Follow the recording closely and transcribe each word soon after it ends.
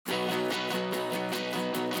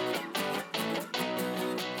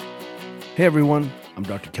Hey everyone, I'm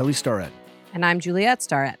Dr. Kelly Starrett. And I'm Juliette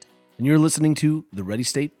Starrett. And you're listening to the Ready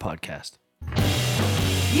State Podcast.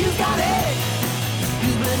 You got it.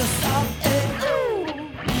 You better stop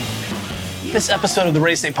it. This episode of the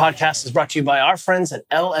Ready State Podcast is brought to you by our friends at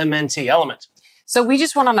LMNT, Element. So we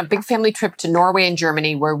just went on a big family trip to Norway and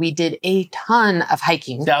Germany where we did a ton of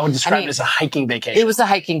hiking. I would describe it as a hiking vacation. It was a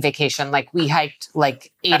hiking vacation. Like we hiked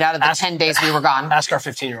like 8 out of the 10 days we were gone. Ask our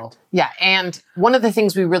 15-year-old. Yeah. And one of the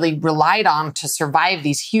things we really relied on to survive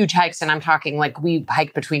these huge hikes, and I'm talking like we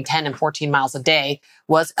hiked between 10 and 14 miles a day,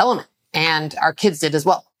 was Element. And our kids did as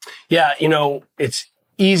well. Yeah, it's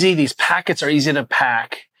easy. These packets are easy to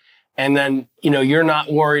pack. And then, you're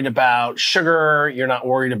not worried about sugar. You're not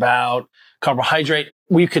worried about carbohydrate.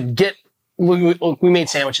 We made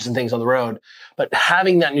sandwiches and things on the road, but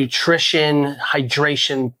having that nutrition,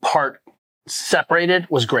 hydration part separated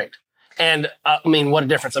was great. And what a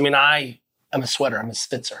difference. I am a sweater. I'm a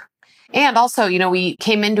Spitzer. And also, we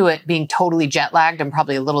came into it being totally jet lagged and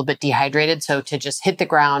probably a little bit dehydrated. So to just hit the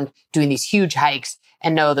ground doing these huge hikes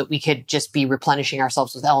and know that we could just be replenishing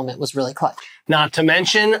ourselves with Element was really clutch. Not to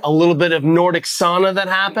mention a little bit of Nordic sauna that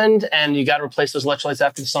happened, and you got to replace those electrolytes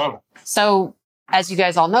after the sauna. So as you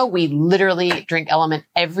guys all know, we literally drink Element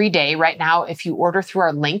every day. Right now, if you order through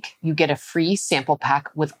our link, you get a free sample pack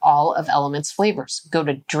with all of Element's flavors. Go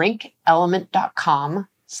to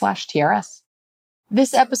drinkelement.com/TRS.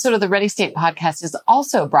 This episode of the Ready State Podcast is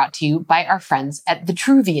also brought to you by our friends at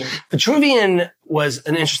Vitruvian. Vitruvian was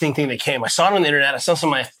an interesting thing that came. I saw it on the internet. I saw some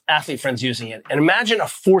of my athlete friends using it. And imagine a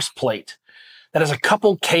force plate that has a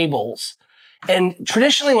couple cables. And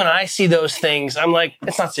traditionally, when I see those things, I'm like,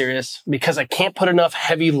 it's not serious because I can't put enough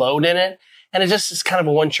heavy load in it. And it just is kind of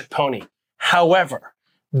a one-trick pony. However,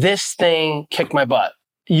 this thing kicked my butt.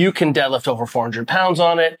 You can deadlift over 400 pounds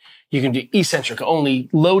on it. You can do eccentric only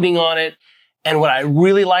loading on it. And what I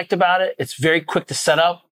really liked about it, it's very quick to set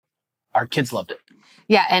up. Our kids loved it.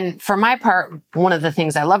 Yeah. And for my part, one of the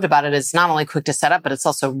things I loved about it is not only quick to set up, but it's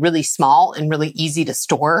also really small and really easy to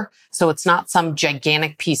store. So it's not some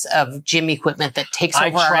gigantic piece of gym equipment that takes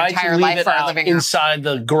over our entire life for our living room. Inside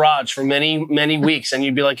the garage for many, many weeks. And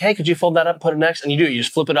you'd be like, hey, could you fold that up and put it next? And you do. You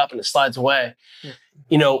just flip it up and it slides away.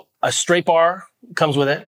 A straight bar comes with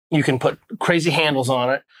it. You can put crazy handles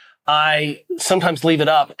on it. I sometimes leave it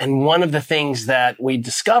up. And one of the things that we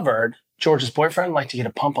discovered, George's boyfriend liked to get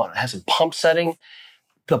a pump on it. It has a pump setting.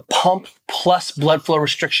 The pump plus blood flow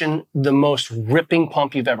restriction, the most ripping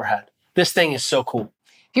pump you've ever had. This thing is so cool.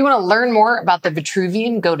 If you want to learn more about the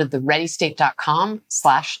Vitruvian, go to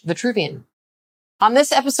thereadystate.com/Vitruvian. On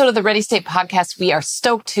this episode of the Ready State Podcast, we are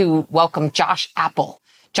stoked to welcome Josh Appel.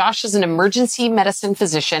 Josh is an emergency medicine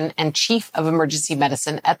physician and chief of emergency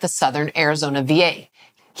medicine at the Southern Arizona VA.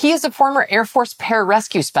 He is a former Air Force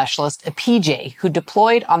Pararescue specialist, a PJ, who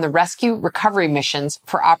deployed on the rescue recovery missions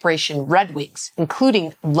for Operation Red Wings,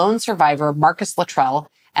 including lone survivor Marcus Luttrell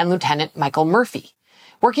and Lieutenant Michael Murphy.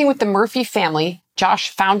 Working with the Murphy family, Josh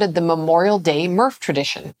founded the Memorial Day Murph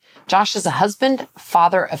tradition. Josh is a husband,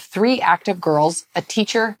 father of 3 active girls, a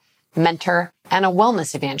teacher, mentor, and a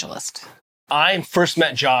wellness evangelist. I first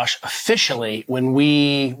met Josh officially when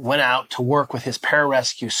we went out to work with his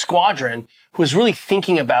pararescue squadron, who was really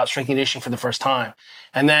thinking about strength and conditioning for the first time.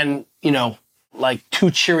 And then, like 2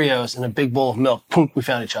 Cheerios and a big bowl of milk, boom, we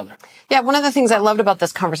found each other. Yeah, one of the things I loved about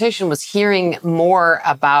this conversation was hearing more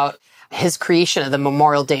about his creation of the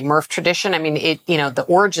Memorial Day Murph tradition. The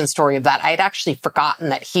origin story of that, I had actually forgotten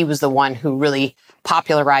that he was the one who really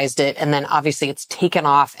popularized it. And then obviously it's taken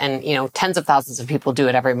off and, tens of thousands of people do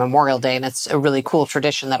it every Memorial Day. And it's a really cool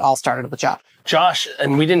tradition that all started with Josh. Josh,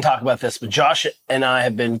 and we didn't talk about this, but Josh and I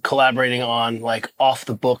have been collaborating on like off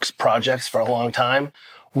the books projects for a long time.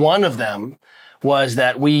 One of them was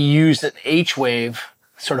that we used an H-wave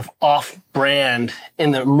sort of off-brand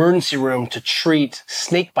in the emergency room to treat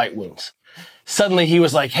snake bite wounds. Suddenly he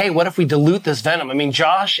was like, hey, what if we dilute this venom?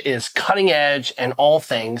 Josh is cutting edge and all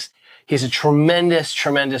things. He's a tremendous,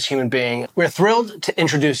 tremendous human being. We're thrilled to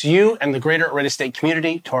introduce you and the greater Ready State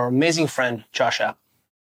community to our amazing friend, Josh Appel.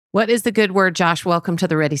 What is the good word, Josh? Welcome to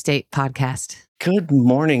the Ready State Podcast. Good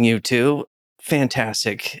morning, you two.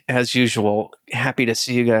 Fantastic. As usual, happy to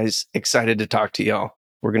see you guys. Excited to talk to y'all.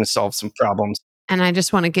 We're going to solve some problems. And I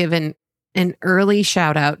just want to give an early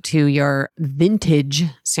shout out to your vintage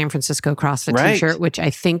San Francisco CrossFit t-shirt, which I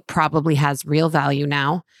think probably has real value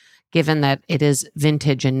now, given that it is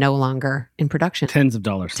vintage and no longer in production. Tens of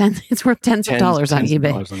dollars. It's worth tens of dollars on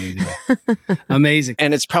eBay. Amazing.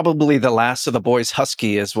 And it's probably the last of the boys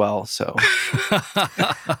husky as well. So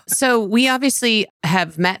we obviously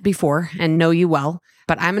have met before and know you well.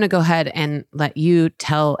 But I'm going to go ahead and let you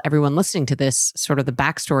tell everyone listening to this sort of the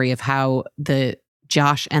backstory of how the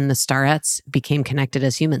Josh and the Starettes became connected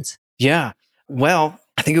as humans. Yeah. Well,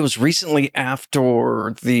 I think it was recently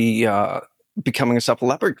after the Becoming a Supple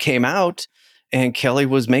Leopard came out, and Kelly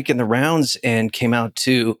was making the rounds and came out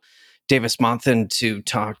to Davis Monthan to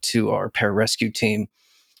talk to our pararescue team.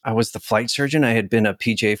 I was the flight surgeon. I had been a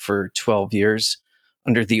PJ for 12 years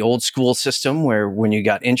under the old school system where when you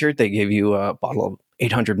got injured, they gave you a bottle of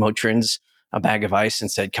 800 Motrins, a bag of ice,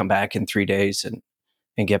 and said, come back in 3 days and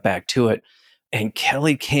get back to it. And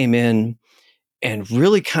Kelly came in and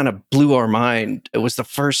really kind of blew our mind. It was the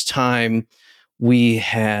first time we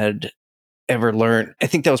had ever learned. I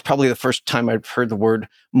think that was probably the first time I'd heard the word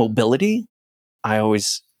mobility. I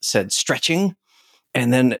always said stretching.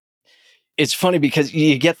 And then it's funny because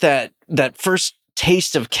you get that first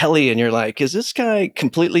taste of Kelly and you're like, is this guy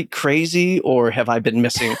completely crazy or have I been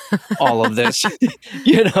missing all of this?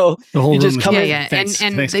 The whole you just room come is- in. Yeah. Thanks,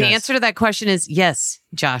 and thanks, the guys. answer to that question is yes,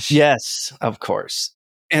 Josh. Yes, of course.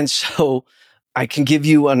 And so I can give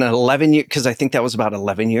you an 11-year, because I think that was about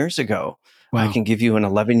 11 years ago. Wow. I can give you an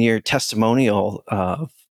 11-year testimonial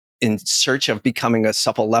in search of becoming a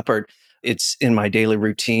supple leopard. It's in my daily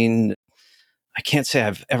routine. I can't say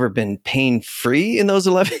I've ever been pain-free in those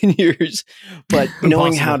 11 years, but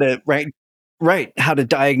knowing how to, how to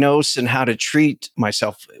diagnose and how to treat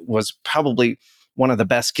myself was probably one of the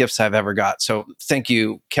best gifts I've ever got. So thank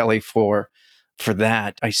you, Kelly, for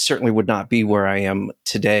that. I certainly would not be where I am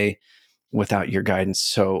today without your guidance.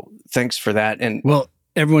 So thanks for that. And Well,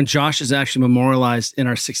 everyone, Josh is actually memorialized in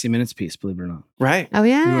our 60 Minutes piece, believe it or not. right. Oh,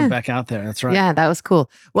 We yeah. went back out there. That's right. Yeah, that was cool.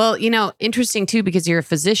 Well, interesting too, because you're a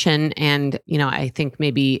physician and, I think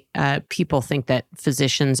maybe people think that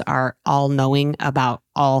physicians are all knowing about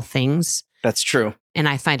all things. That's true. And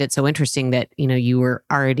I find it so interesting that, you were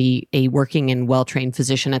already a working and well-trained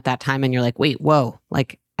physician at that time. And you're like, wait, whoa,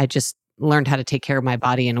 like I just learned how to take care of my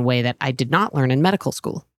body in a way that I did not learn in medical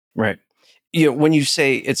school. Right. When you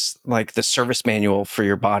say it's like the service manual for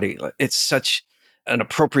your body, it's such an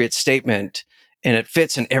appropriate statement and it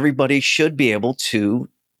fits, and everybody should be able to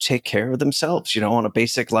take care of themselves, on a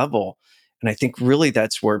basic level. And I think really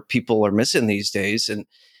that's where people are missing these days. And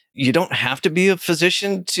you don't have to be a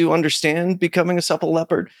physician to understand becoming a supple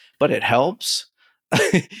leopard, but it helps,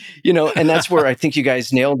 and that's where I think you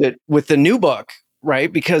guys nailed it with the new book,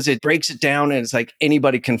 right? Because it breaks it down and it's like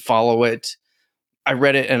anybody can follow it. I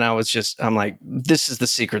read it and I'm like, this is the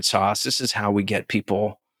secret sauce. This is how we get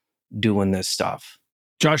people doing this stuff.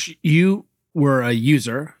 Josh, you were a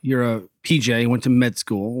user. You're a PJ, went to med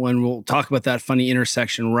school. And we'll talk about that funny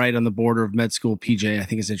intersection right on the border of med school, PJ. I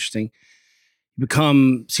think is interesting. You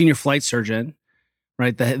become senior flight surgeon,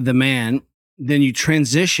 right? The man. Then you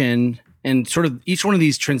transition, and sort of each one of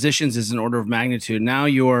these transitions is an order of magnitude. Now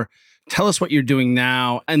tell us what you're doing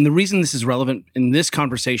now. And the reason this is relevant in this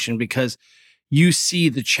conversation, because you see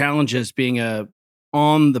the challenges being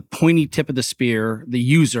on the pointy tip of the spear, the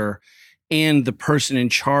user, and the person in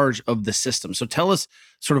charge of the system. So tell us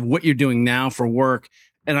sort of what you're doing now for work.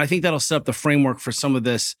 And I think that'll set up the framework for some of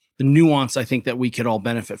this, the nuance I think that we could all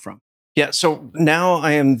benefit from. Yeah. So now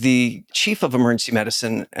I am the chief of emergency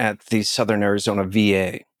medicine at the Southern Arizona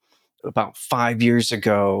VA. About 5 years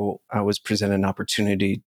ago, I was presented an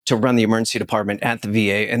opportunity to run the emergency department at the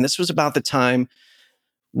VA. And this was about the time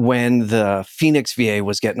when the Phoenix VA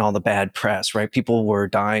was getting all the bad press, right? People were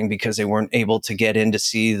dying because they weren't able to get in to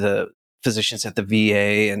see the physicians at the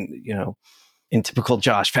VA. And, in typical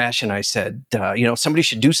Josh fashion, I said, somebody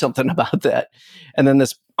should do something about that. And then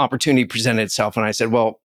this opportunity presented itself. And I said,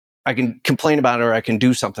 well, I can complain about it or I can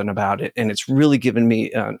do something about it. And it's really given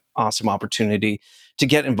me an awesome opportunity to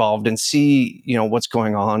get involved and see, what's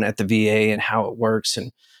going on at the VA and how it works.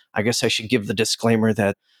 And I guess I should give the disclaimer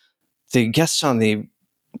that the guests on the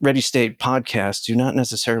Ready State podcast do not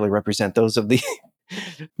necessarily represent those of the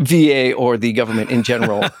VA or the government in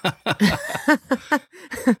general.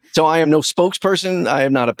 So I am no spokesperson. I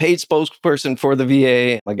am not a paid spokesperson for the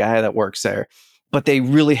VA, a guy that works there. But they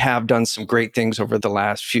really have done some great things over the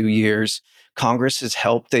last few years. Congress has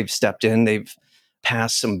helped. They've stepped in. They've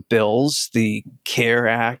passed some bills, the CARE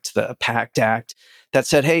Act, the PACT Act, that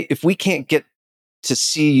said, hey, if we can't get to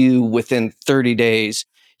see you within 30 days,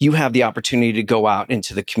 you have the opportunity to go out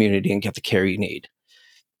into the community and get the care you need.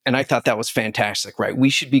 And I thought that was fantastic, right? We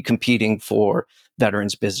should be competing for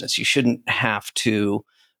veterans business. You shouldn't have to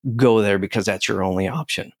go there because that's your only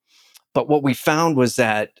option. But what we found was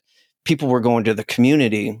that people were going to the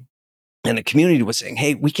community and the community was saying,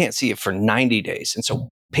 hey, we can't see it for 90 days. And so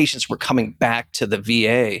patients were coming back to the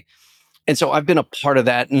VA. And so I've been a part of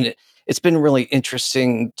that. And it's been really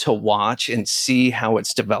interesting to watch and see how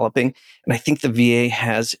it's developing. And I think the VA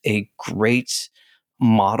has a great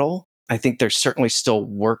model. I think there's certainly still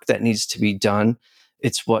work that needs to be done.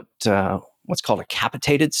 It's what's called a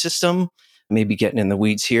capitated system. Maybe getting in the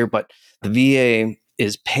weeds here, but the VA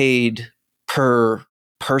is paid per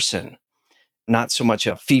person, not so much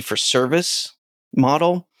a fee for service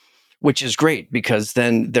model, which is great because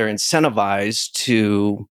then they're incentivized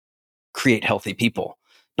to create healthy people,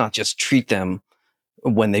 not just treat them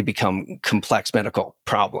when they become complex medical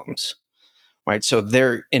problems, right? So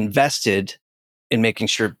they're invested in making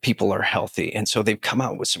sure people are healthy. And so they've come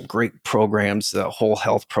out with some great programs, the whole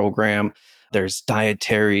health program. There's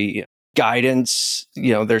dietary guidance,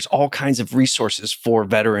 there's all kinds of resources for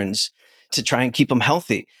veterans to try and keep them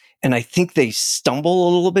healthy. And I think they stumble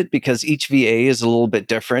a little bit because each VA is a little bit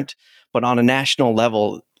different, but on a national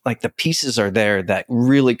level, like the pieces are there that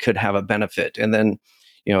really could have a benefit. And then,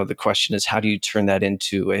 the question is, how do you turn that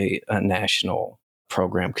into a national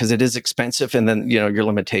program? Because it is expensive. And then, your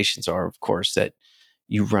limitations are, of course, that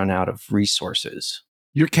you run out of resources.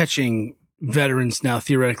 You're catching veterans now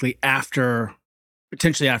theoretically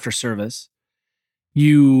potentially after service.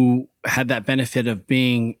 You had that benefit of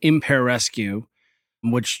being in Pararescue,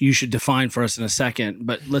 which you should define for us in a second.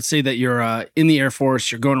 But let's say that you're in the Air Force,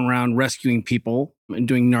 you're going around rescuing people and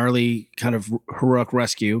doing gnarly kind of heroic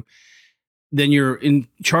rescue. Then you're in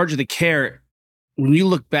charge of the care. When you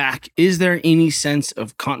look back, is there any sense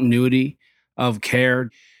of continuity of care?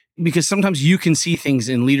 Because sometimes you can see things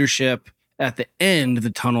in leadership at the end of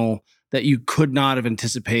the tunnel that you could not have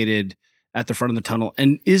anticipated at the front of the tunnel.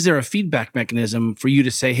 And is there a feedback mechanism for you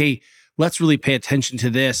to say, hey, let's really pay attention to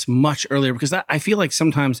this much earlier? Because I feel like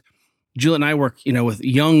sometimes Juliet and I work, with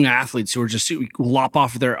young athletes who are just lop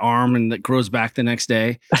off their arm and that grows back the next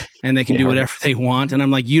day and they can do whatever they want. And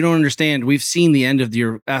I'm like, you don't understand. We've seen the end of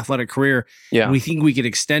your athletic career. Yeah. And we think we could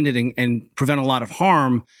extend it and prevent a lot of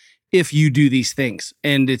harm if you do these things.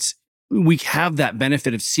 And we have that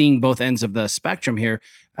benefit of seeing both ends of the spectrum here.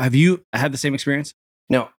 Have you had the same experience?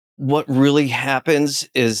 No. What really happens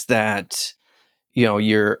is that,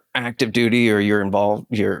 you're active duty or you're involved,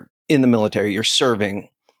 you're in the military, you're serving,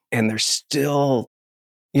 and there's still,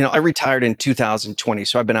 I retired in 2020,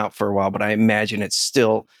 so I've been out for a while, but I imagine it's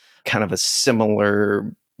still kind of a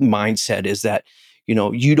similar mindset is that,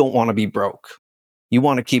 you don't want to be broke. You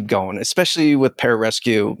want to keep going, especially with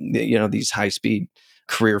pararescue, these high-speed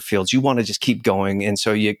career fields. You want to just keep going. And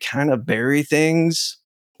so you kind of bury things,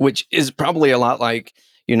 which is probably a lot like,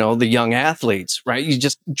 the young athletes, right? You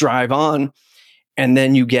just drive on and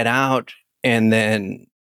then you get out and then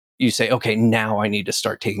you say, okay, now I need to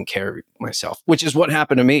start taking care of myself, which is what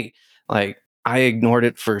happened to me. Like I ignored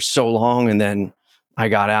it for so long and then I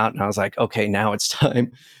got out and I was like, okay, now it's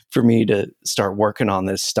time for me to start working on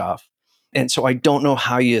this stuff. And so I don't know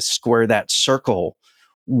how you square that circle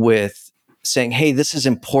with saying, hey, this is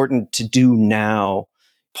important to do now.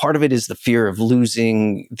 Part of it is the fear of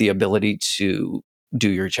losing the ability to do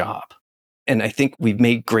your job. And I think we've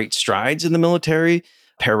made great strides in the military,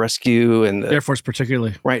 pararescue and the Air Force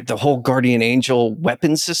particularly. Right. The whole Guardian Angel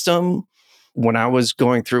weapon system. When I was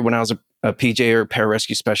a PJ or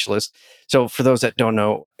pararescue specialist. So for those that don't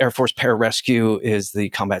know, Air Force Pararescue is the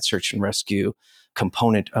combat search and rescue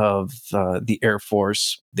component of the Air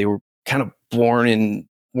Force. They were kind of born in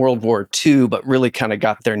World War II, but really kind of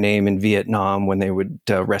got their name in Vietnam when they would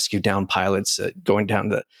rescue down pilots going down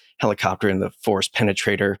the helicopter in the force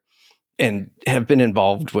penetrator, and have been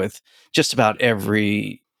involved with just about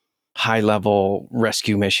every high-level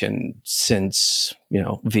rescue mission since,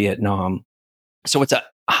 Vietnam. So it's a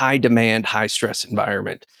high-demand, high-stress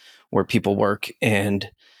environment where people work.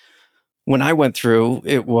 And when I went through,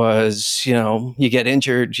 it was, you get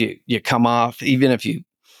injured, you come off, even if you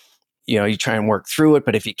try and work through it.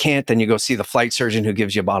 But if you can't, then you go see the flight surgeon who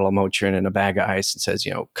gives you a bottle of Motrin and a bag of ice and says,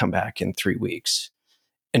 come back in 3 weeks.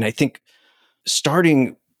 And I think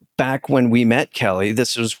starting back when we met, Kelly,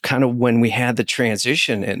 this was kind of when we had the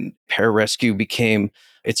transition and pararescue became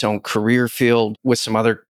its own career field with some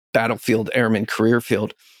other battlefield airman career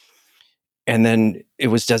field. And then it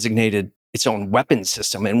was designated its own weapon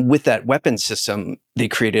system. And with that weapon system, they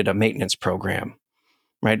created a maintenance program,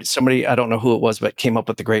 right? Somebody, I don't know who it was, but came up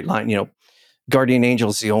with the great line, Guardian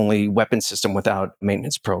Angel is the only weapon system without a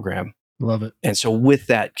maintenance program. Love it. And so with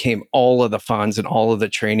that came all of the funds and all of the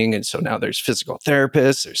training. And so now there's physical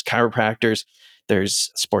therapists, there's chiropractors,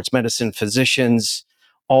 there's sports medicine physicians,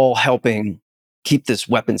 all helping keep this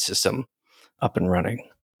weapon system up and running.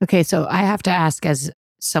 Okay, so I have to ask, as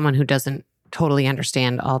someone who doesn't totally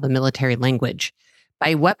understand all the military language,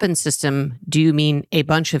 by weapon system, do you mean a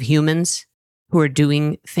bunch of humans who are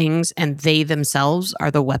doing things and they themselves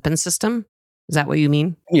are the weapon system? Is that what you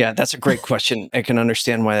mean? Yeah, that's a great question. I can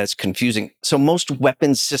understand why that's confusing. So most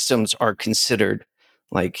weapon systems are considered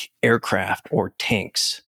like aircraft or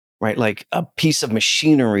tanks, right? Like a piece of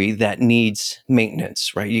machinery that needs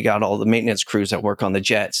maintenance, right? You got all the maintenance crews that work on the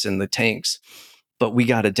jets and the tanks, but we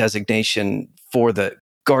got a designation for the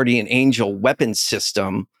Guardian Angel weapon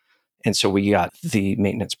system. And so we got the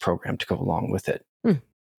maintenance program to go along with it.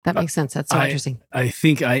 That makes sense. That's so interesting. I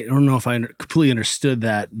think I don't know if I completely understood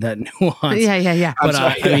that nuance. Yeah. But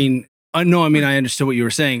I'm sorry. I mean, no, I mean, I understood what you were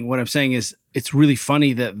saying. What I'm saying is it's really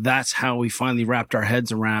funny that that's how we finally wrapped our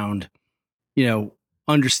heads around,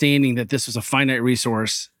 understanding that this was a finite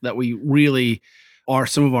resource, that we really are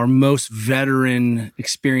some of our most veteran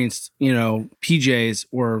experienced, PJs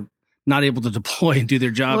were not able to deploy and do their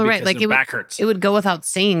job Well, because right. Like their back hurts. It would go without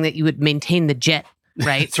saying that you would maintain the jet,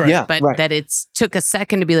 right? That's right. Yeah, But right. that it's took a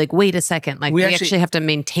second to be like, wait a second. Like We we actually- actually have to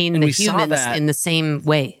maintain and the we saw humans that in the same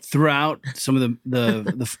way. Throughout some of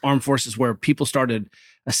the armed forces, where people started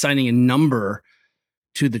assigning a number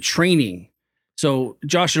to the training. So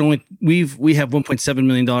Josh, we have $1.7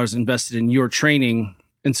 million invested in your training.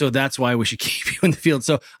 And so that's why we should keep you in the field.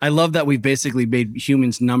 So I love that we've basically made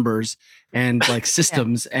humans numbers and like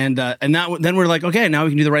systems. And then we're like, okay, now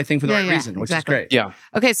we can do the right thing for the right reason, which exactly. is great. Yeah.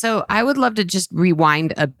 Okay, so I would love to just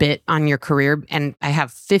rewind a bit on your career, and I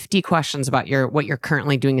have 50 questions about what you're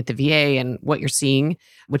currently doing at the VA and what you're seeing,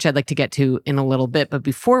 which I'd like to get to in a little bit. But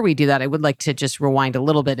before we do that, I would like to just rewind a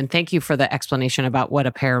little bit, and thank you for the explanation about what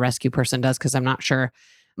a pararescue person does, because I'm not sure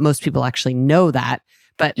most people actually know that.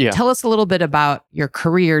 But Yeah. tell us a little bit about your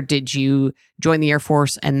career. Did you join the Air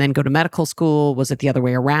Force and then go to medical school? Was it the other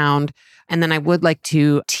way around? And then I would like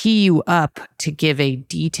to tee you up to give a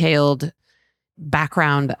detailed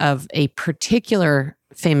background of a particular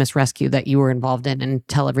famous rescue that you were involved in, and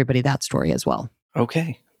tell everybody that story as well.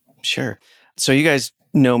 Okay, sure. So you guys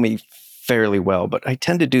know me fairly well, but I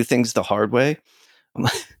tend to do things the hard way.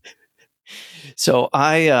 So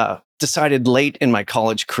I decided late in my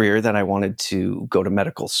college career that I wanted to go to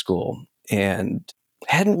medical school, and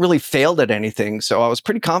hadn't really failed at anything. So I was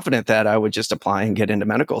pretty confident that I would just apply and get into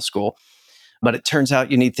medical school. But it turns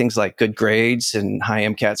out you need things like good grades and high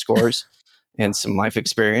MCAT scores and some life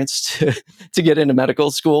experience to get into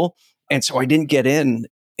medical school. And so I didn't get in.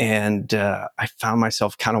 And I found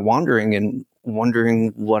myself kind of wondering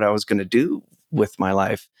what I was going to do with my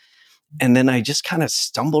life. And then I just kind of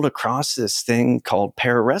stumbled across this thing called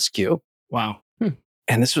Pararescue. Wow.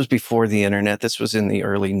 And this was before the internet. This was in the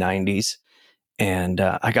early 90s. And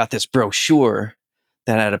I got this brochure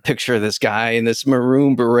that had a picture of this guy in this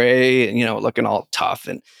maroon beret and, looking all tough.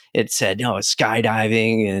 And it said,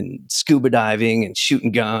 skydiving and scuba diving and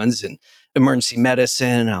shooting guns and emergency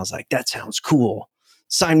medicine. And I was like, that sounds cool.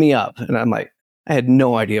 Sign me up. And I'm like, I had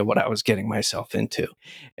no idea what I was getting myself into.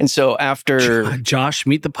 And so after Josh,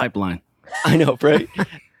 meet the pipeline. I know, right?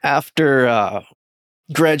 After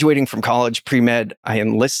graduating from college pre-med, I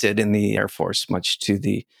enlisted in the Air Force, much to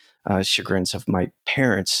the chagrins of my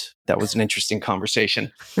parents. That was an interesting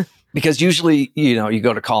conversation because usually, you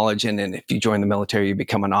go to college and then if you join the military, you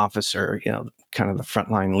become an officer, kind of the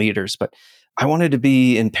frontline leaders. But I wanted to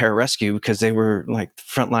be in pararescue because they were like the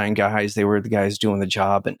frontline guys. They were the guys doing the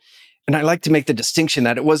job. And I like to make the distinction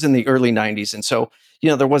that it was in the early 90s. And so,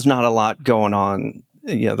 there was not a lot going on.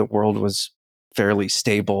 The world was fairly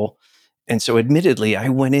stable. And so admittedly, I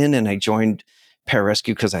went in and I joined Pararescue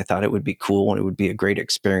because I thought it would be cool and it would be a great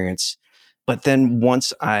experience. But then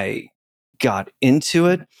once I got into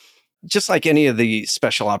it, just like any of the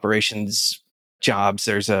special operations jobs,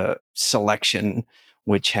 there's a selection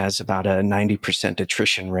which has about a 90%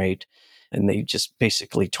 attrition rate. And they just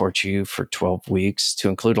basically torture you for 12 weeks to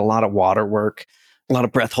include a lot of water work, a lot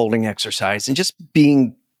of breath holding exercise, and just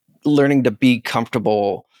learning to be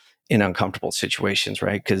comfortable in uncomfortable situations,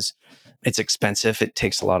 right? Because it's expensive. It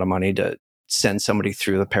takes a lot of money to send somebody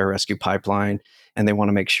through the pararescue pipeline, and they want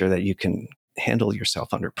to make sure that you can handle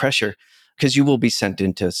yourself under pressure because you will be sent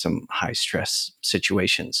into some high stress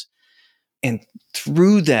situations. And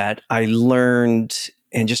through that, I learned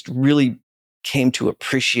and just really came to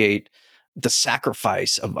appreciate the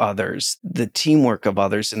sacrifice of others, the teamwork of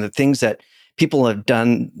others, and the things that people have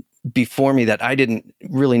done before me that I didn't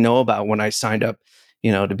really know about when I signed up,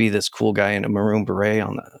 to be this cool guy in a maroon beret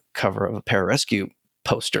on the cover of a pararescue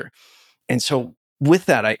poster. And so with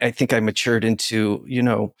that, I think I matured into,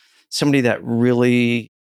 somebody that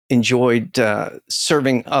really enjoyed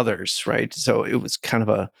serving others, right? So it was kind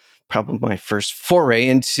of probably my first foray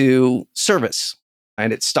into service.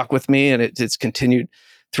 And it stuck with me and it's continued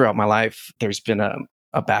throughout my life. There's been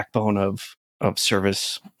a backbone of of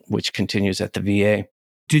service, which continues at the VA.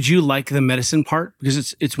 Did you like the medicine part?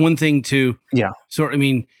 Because it's one thing to sort. I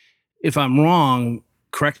mean, if I'm wrong,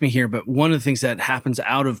 correct me here. But one of the things that happens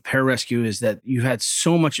out of pararescue is that you had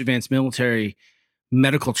so much advanced military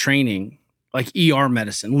medical training, like ER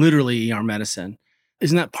medicine, literally ER medicine.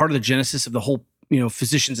 Isn't that part of the genesis of the whole,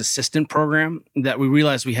 physician's assistant program? That we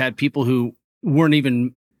realized we had people who weren't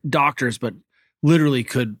even doctors, but literally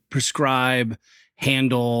could prescribe,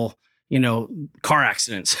 handle, car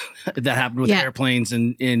accidents that happened with airplanes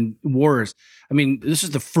and in wars. I mean, this is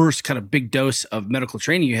the first kind of big dose of medical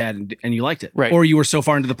training you had, and you liked it. Right. Or you were so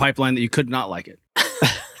far into the pipeline that you could not like it.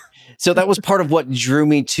 So that was part of what drew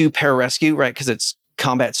me to pararescue, right? Because it's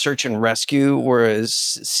combat search and rescue, whereas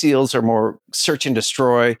SEALs are more search and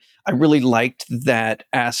destroy. I really liked that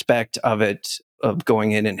aspect of it, of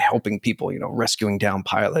going in and helping people, rescuing down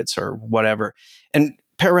pilots or whatever. And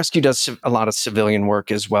pararescue does a lot of civilian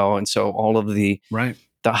work as well. And so all of the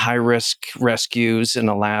high risk rescues in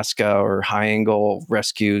Alaska or high angle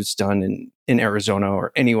rescues done in Arizona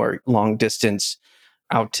or anywhere long distance,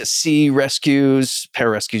 out to sea rescues,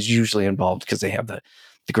 pararescue is usually involved because they have the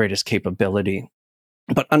greatest capability.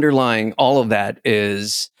 But underlying all of that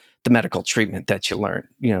is the medical treatment that you learn,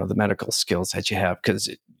 the medical skills that you have, because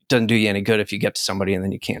it doesn't do you any good if you get to somebody and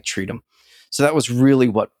then you can't treat them. So that was really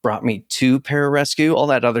what brought me to pararescue. All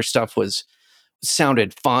that other stuff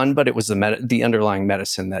sounded fun, but it was the underlying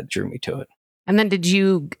medicine that drew me to it. And then did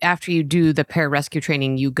you, after you do the pararescue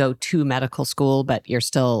training, you go to medical school, but you're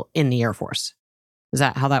still in the Air Force? Is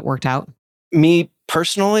that how that worked out? Me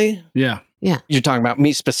personally? Yeah. You're talking about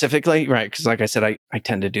me specifically? Right. Because like I said, I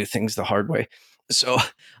tend to do things the hard way. So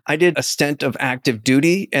I did a stint of active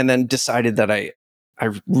duty and then decided that I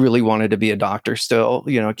really wanted to be a doctor still.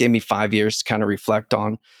 It gave me 5 years to kind of reflect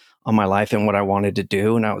on my life and what I wanted to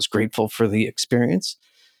do. And I was grateful for the experience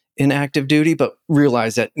in active duty, but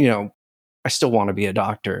realized that, I still want to be a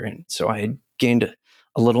doctor. And so I had gained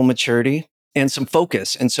a little maturity and some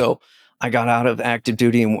focus. And so I got out of active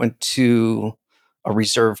duty and went to a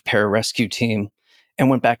reserve pararescue team and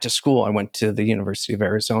went back to school. I went to the University of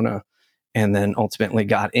Arizona and then ultimately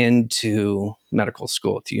got into medical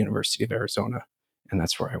school at the University of Arizona. And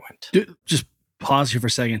that's where I went. Just pause here for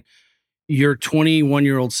a second. Your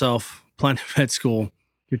 21-year-old self applying to med school,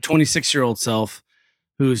 your 26-year-old self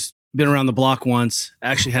who's been around the block once,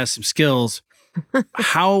 actually has some skills.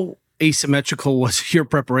 How asymmetrical was your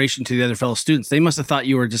preparation to the other fellow students? They must have thought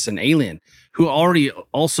you were just an alien who already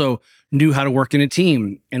also knew how to work in a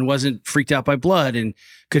team and wasn't freaked out by blood and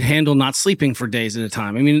could handle not sleeping for days at a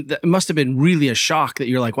time. I mean, it must have been really a shock that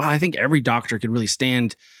you're like, wow, I think every doctor could really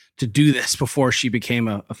stand to do this before she became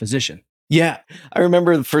a physician. Yeah. I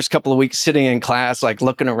remember the first couple of weeks sitting in class, like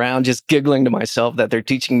looking around, just giggling to myself that they're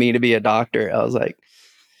teaching me to be a doctor. I was like,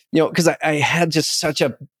 because I had just such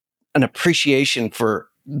an appreciation for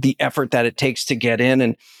the effort that it takes to get in.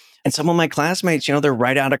 And some of my classmates, they're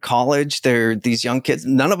right out of college. They're these young kids.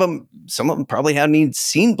 Some of them probably hadn't even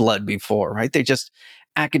seen blood before, right? They're just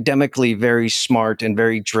academically very smart and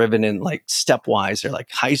very driven and like stepwise. They're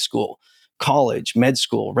like high school, college, med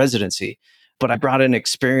school, residency. But I brought an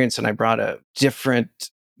experience and I brought a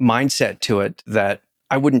different mindset to it that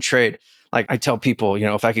I wouldn't trade. Like I tell people,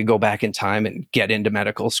 if I could go back in time and get into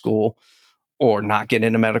medical school or not get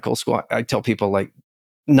into medical school, I tell people like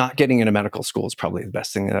not getting into medical school is probably the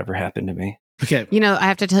best thing that ever happened to me. Okay. I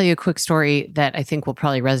have to tell you a quick story that I think will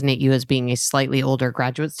probably resonate you as being a slightly older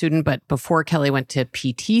graduate student. But before Kelly went to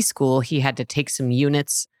PT school, he had to take some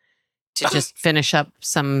units to just finish up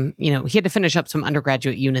some, he had to finish up some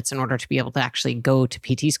undergraduate units in order to be able to actually go to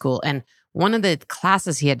PT school. And one of the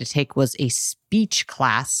classes he had to take was a speech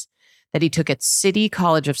class that he took at City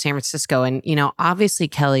College of San Francisco. And, obviously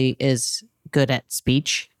Kelly is good at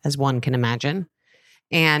speech, as one can imagine.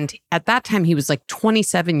 And at that time, he was like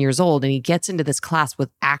 27 years old, and he gets into this class with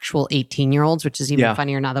actual 18-year-olds, which is even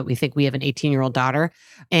funnier now that we think we have an 18-year-old daughter.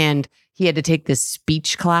 And he had to take this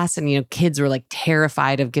speech class, and, kids were like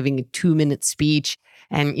terrified of giving a 2-minute speech.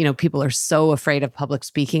 And, people are so afraid of public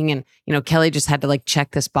speaking. And, Kelly just had to like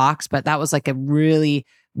check this box. But that was like a really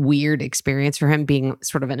weird experience for him, being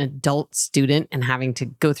sort of an adult student and having to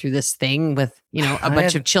go through this thing with, a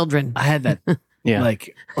bunch of children. I had that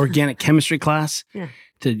like organic chemistry class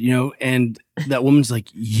to, and that woman's like,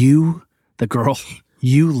 the girl,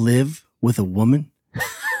 you live with a woman?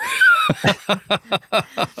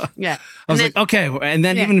 Yeah. I was like, okay. And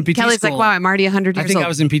then even in PT Kelly's school, like, wow, I'm already 100 years old. I think I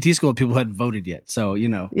was in PT school. People hadn't voted yet. So, They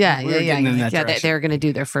were going to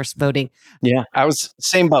do their first voting. Yeah. I was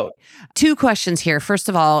same boat. 2 questions here. First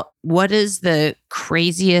of all, what is the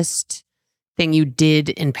craziest thing you did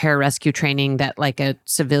in pararescue training that like a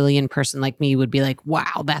civilian person like me would be like,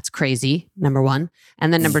 wow, that's crazy, number one.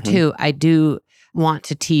 And then number two, I do want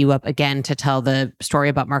to tee you up again to tell the story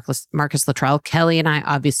about Marcus Luttrell. Kelly and I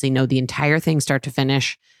obviously know the entire thing start to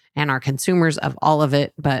finish and are consumers of all of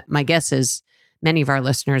it. But my guess is many of our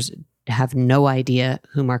listeners have no idea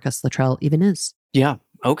who Marcus Luttrell even is. Yeah.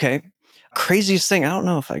 Okay. Craziest thing. I don't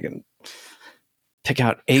know if I can pick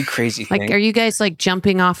out a crazy thing. Like, are you guys like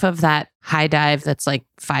jumping off of that high dive that's like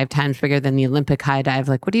 5 times bigger than the Olympic high dive?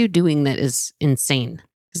 Like, what are you doing that is insane?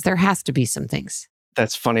 Because there has to be some things.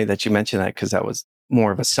 That's funny that you mentioned that because that was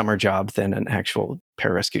more of a summer job than an actual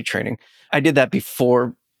pararescue training. I did that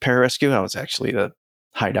before pararescue. I was actually a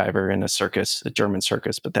high diver in a circus, a German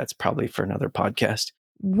circus, but that's probably for another podcast.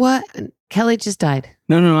 What? Kelly just died.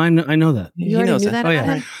 No, I know that. You already knew that? Oh, yeah.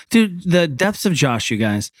 about him? Dude, the depths of Josh, you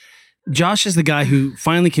guys. Josh is the guy who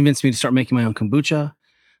finally convinced me to start making my own kombucha.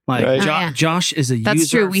 Like Right. Yeah. Josh is a That's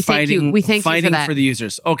user true. We thank you. fighting, We thank you for fighting that. for the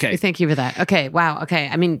users. Okay. Thank you for that. Okay. Wow. Okay.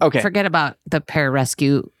 I mean, Okay. forget about the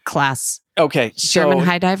pararescue class. Okay. So German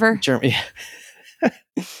high diver. Germany.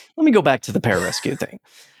 Let me go back to the pararescue thing.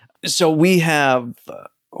 So we have,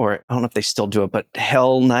 or I don't know if they still do it, but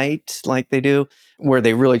Hell Night, like they do, where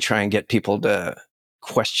they really try and get people to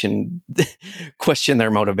question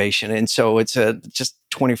their motivation. And so it's just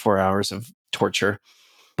 24 hours of torture.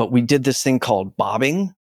 But we did this thing called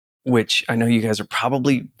bobbing, which I know you guys are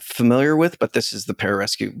probably familiar with, but this is the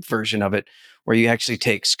pararescue version of it, where you actually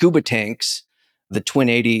take scuba tanks, the Twin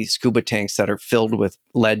 80 scuba tanks that are filled with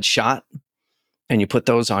lead shot, and you put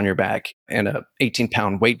those on your back and a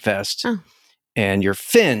 18-pound weight vest and your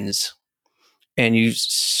fins, and you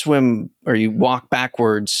swim or you walk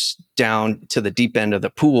backwards down to the deep end of the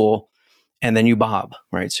pool, and then you bob,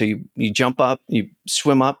 right? So you jump up, you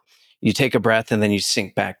swim up, you take a breath, and then you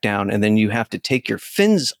sink back down. And then you have to take your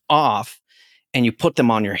fins off and you put them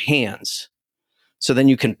on your hands. So then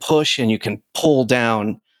you can push and you can pull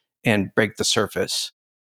down and break the surface.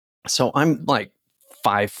 So I'm like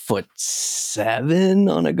 5'7"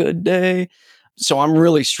 on a good day. So I'm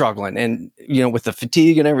really struggling. And, with the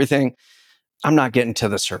fatigue and everything, I'm not getting to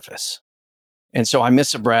the surface. And so I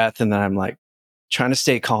miss a breath, and then I'm like trying to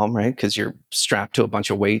stay calm, right? Because you're strapped to a bunch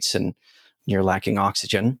of weights and you're lacking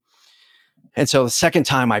oxygen. And so the second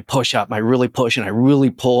time I push up, I really push and I really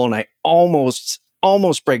pull, and I almost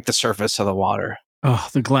break the surface of the water. Oh,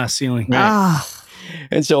 the glass ceiling. Ah.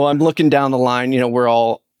 And so I'm looking down the line, we're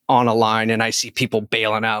all on a line, and I see people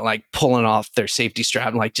bailing out, like pulling off their safety strap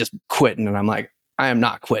and like just quitting. And I'm like, I am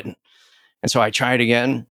not quitting. And so I try it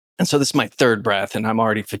again. And so this is my third breath, and I'm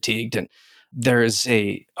already fatigued. And there's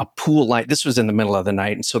a pool light. This was in the middle of the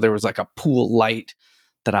night. And so there was like a pool light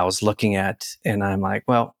that I was looking at. And I'm like,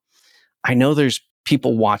 well, I know there's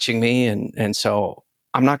people watching me. And so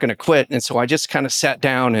I'm not going to quit. And so I just kind of sat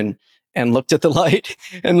down and looked at the light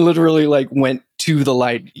and literally like went to the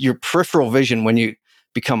light. Your peripheral vision, when you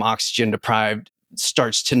become oxygen deprived,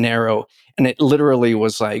 starts to narrow. And it literally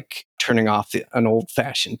was like turning off an old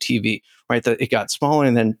fashioned TV, right? That it got smaller,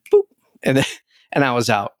 and then boop, and I was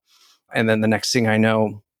out. And then the next thing I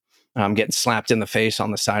know, I'm getting slapped in the face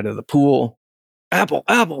on the side of the pool. Appel,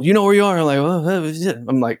 you know where you are? I'm like,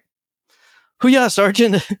 I'm like, hoo-yah,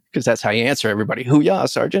 Sergeant. Because that's how you answer everybody. Hoo-yah,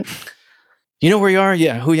 Sergeant. You know where you are?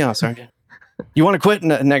 Yeah, hoo-yah, Sergeant. You want to quit?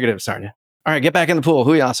 Negative, Sergeant. All right, get back in the pool.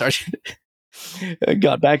 Hoo-yah, Sergeant. I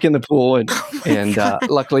got back in the pool, and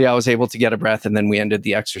luckily I was able to get a breath, and then we ended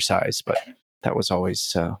the exercise. But that was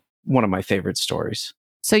always one of my favorite stories.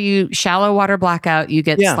 So you shallow water blackout, you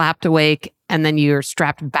get slapped awake, and then you're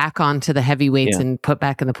strapped back onto the heavy weights and put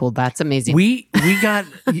back in the pool. That's amazing. We got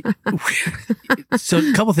so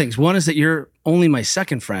a couple things. One is that you're only my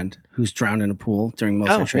second friend who's drowned in a pool during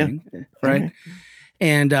military training, right?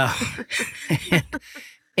 And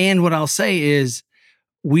and what I'll say is,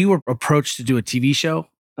 we were approached to do a TV show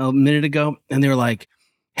a minute ago, and they were like,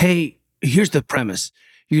 "Hey, here's the premise: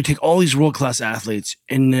 you take all these world-class athletes,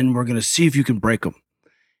 and then we're going to see if you can break them."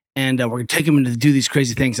 And we're going to take them to do these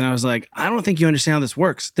crazy things. And I was like, I don't think you understand how this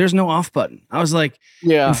works. There's no off button. I was like,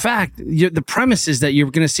 in fact, the premise is that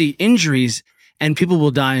you're going to see injuries and people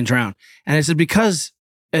will die and drown. And I said, because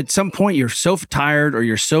at some point you're so tired or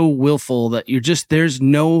you're so willful that there's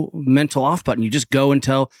no mental off button. You just go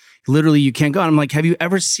until literally you can't go. And I'm like, have you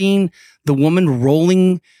ever seen the woman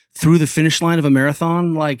rolling through the finish line of a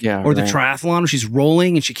marathon, the triathlon, where she's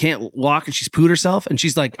rolling and she can't walk and she's pooed herself and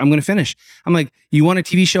she's like, I'm going to finish. I'm like, you want a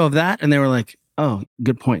TV show of that? And they were like, oh,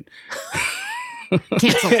 good point.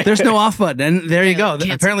 Cancel. There's no off button. And there you go.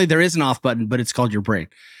 Cancel. Apparently there is an off button, but it's called your brain.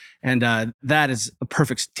 And that is a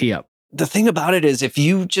perfect tee up. The thing about it is, if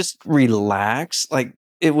you just relax, like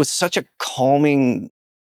it was such a calming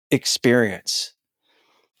experience.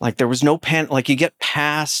 Like there was no like you get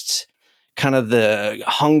past kind of the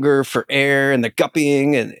hunger for air and the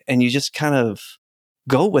guppying and you just kind of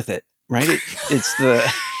go with it, right? It's the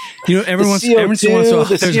every once in a while, the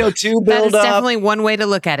CO2 That is buildup. definitely one way to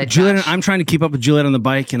look at it, Juliet, Josh. I'm trying to keep up with Juliet on the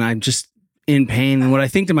bike, and I'm just in pain. And what I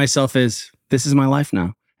think to myself is, this is my life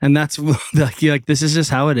now, and that's like this is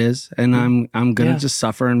just how it is, and I'm gonna just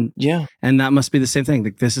suffer, and that must be the same thing.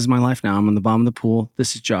 Like, this is my life now. I'm on the bottom of the pool.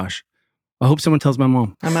 This is Josh. I hope someone tells my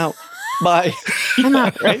mom. I'm out. Bye. I'm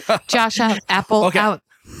out. Right? Josh out. Apple Okay. out.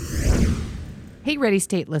 Hey, Ready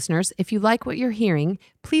State listeners, if you like what you're hearing,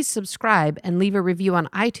 please subscribe and leave a review on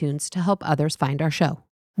iTunes to help others find our show.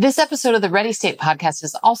 This episode of the Ready State podcast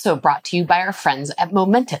is also brought to you by our friends at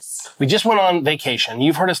Momentous. We just went on vacation.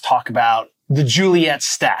 You've heard us talk about the Juliet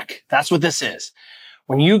stack. That's what this is.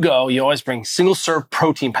 When you go, you always bring single serve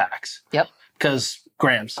protein packs. Yep. Because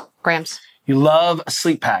grams. You You love a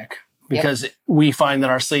sleep pack because we find that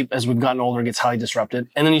our sleep, as we've gotten older, gets highly disrupted.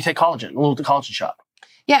 And then you take collagen, a little collagen shot.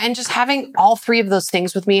 Yeah, and just having all three of those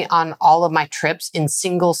things with me on all of my trips in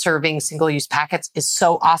single serving, single use packets is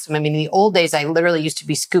so awesome. I mean, in the old days, I literally used to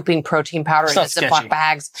be scooping protein powder into Ziploc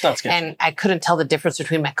bags. It's not sketchy. And I couldn't tell the difference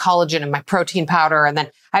between my collagen and my protein powder. And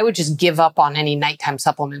then I would just give up on any nighttime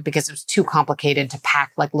supplement because it was too complicated to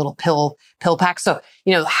pack like little pill packs. So,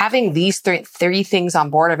 having these three things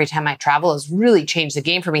on board every time I travel has really changed the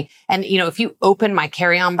game for me. And, if you open my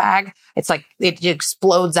carry-on bag, it's like it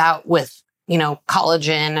explodes out with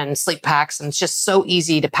collagen and sleep packs. And it's just so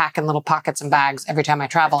easy to pack in little pockets and bags every time I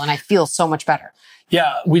travel. And I feel so much better.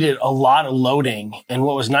 Yeah, we did a lot of loading. And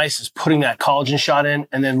what was nice is putting that collagen shot in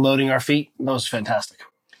and then loading our feet. That was fantastic.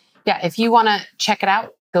 Yeah. If you want to check it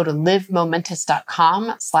out, go to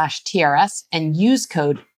livemomentous.com/TRS and use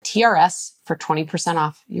code TRS for 20%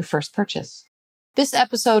 off your first purchase. This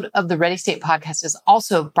episode of the Ready State podcast is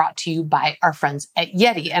also brought to you by our friends at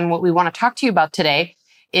Yeti. And what we want to talk to you about today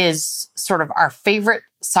is sort of our favorite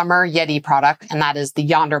summer Yeti product, and that is the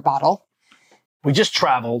Yonder bottle. We just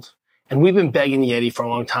traveled, and we've been begging Yeti for a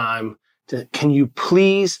long time can you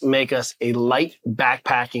please make us a light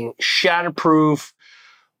backpacking, shatterproof,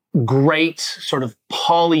 great sort of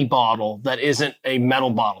poly bottle that isn't a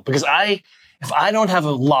metal bottle? Because if I don't have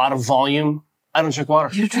a lot of volume, I don't drink water.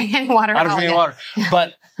 You don't drink any water. I don't drink any water.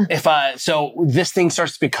 But so this thing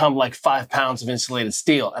starts to become like 5 pounds of insulated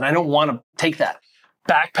steel, and I don't want to take that.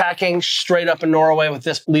 Backpacking straight up in Norway with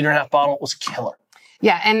this 1.5 liter bottle was killer.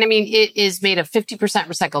 Yeah. And I mean, it is made of 50%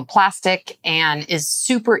 recycled plastic and is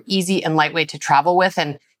super easy and lightweight to travel with.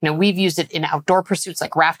 And, we've used it in outdoor pursuits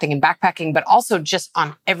like rafting and backpacking, but also just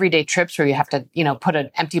on everyday trips where you have to, put an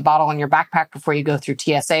empty bottle in your backpack before you go through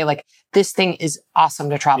TSA. Like, this thing is awesome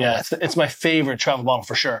to travel with. It's my favorite travel bottle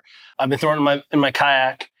for sure. I've been throwing it in my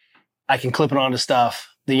kayak. I can clip it onto stuff.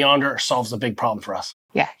 The Yonder solves a big problem for us.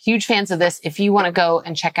 Yeah, huge fans of this. If you want to go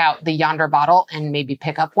and check out the Yonder bottle and maybe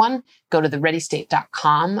pick up one, go to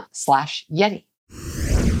thereadystate.com/Yeti.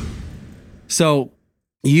 So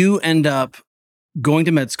you end up going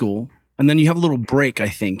to med school, and then you have a little break, I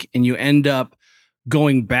think, and you end up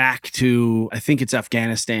going back to, I think it's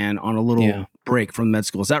Afghanistan, on a little break from med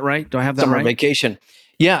school. Is that right? Do I have that Summer right? vacation.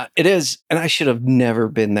 Yeah, it is. And I should have never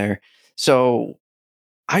been there. So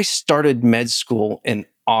I started med school in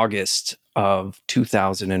August of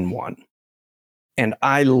 2001. And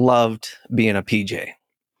I loved being a PJ.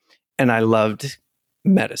 And I loved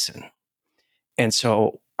medicine. And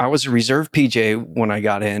so I was a reserve PJ when I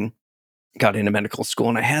got into medical school.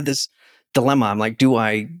 And I had this dilemma. I'm like, do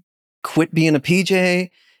I quit being a PJ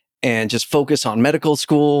and just focus on medical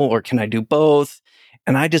school, or can I do both?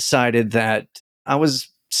 And I decided that I was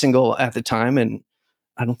single at the time, and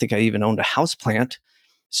I don't think I even owned a house plant.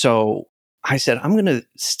 So I said, I'm going to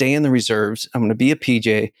stay in the reserves. I'm going to be a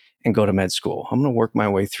PJ and go to med school. I'm going to work my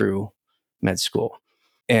way through med school.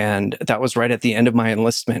 And that was right at the end of my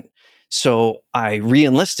enlistment. So I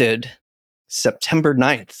re-enlisted September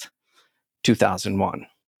 9th, 2001.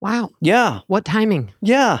 Wow. Yeah. What timing?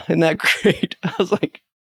 Yeah. Isn't that great? I was like,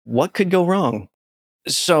 what could go wrong?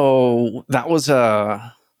 So that was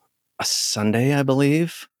a Sunday, I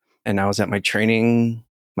believe. And I was at my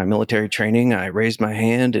military training. I raised my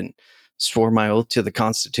hand and swore my oath to the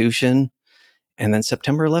Constitution. And then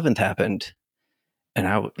September 11th happened.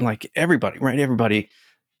 And like everybody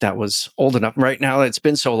that was old enough right now, it's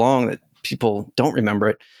been so long that people don't remember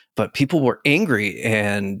it, but people were angry.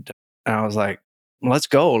 And I was like, let's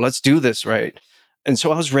go, let's do this, right? And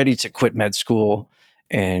so I was ready to quit med school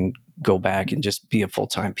and go back and just be a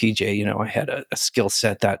full-time PJ. I had a skill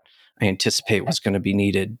set that I anticipate was going to be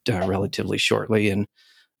needed relatively shortly. And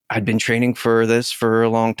I'd been training for this for a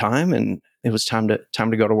long time, and it was time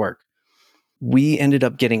to go to work. We ended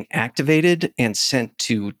up getting activated and sent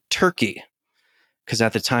to Turkey, because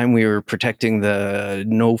at the time we were protecting the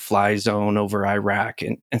no-fly zone over Iraq.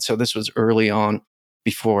 And so this was early on,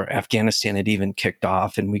 before Afghanistan had even kicked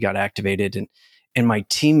off, and we got activated. And my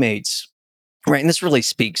teammates, right, and this really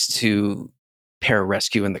speaks to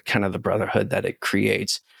Pararescue and the kind of the brotherhood that it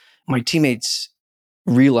creates. My teammates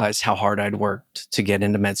realized how hard I'd worked to get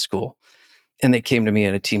into med school. And they came to me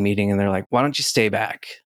at a team meeting and they're like, why don't you stay back,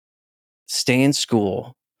 stay in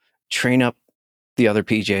school, train up the other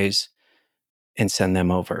PJs and send them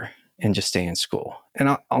over and just stay in school.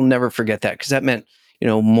 And I'll never forget that, because that meant,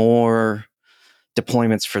 more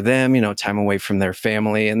deployments for them, time away from their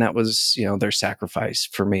family. And that was, their sacrifice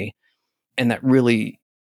for me. And that really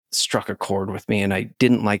struck a chord with me. And I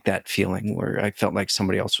didn't like that feeling where I felt like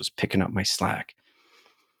somebody else was picking up my slack.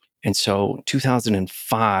 And so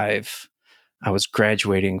 2005, I was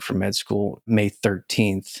graduating from med school May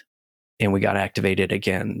 13th, and we got activated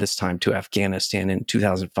again, this time to Afghanistan in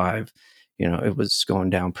 2005. It was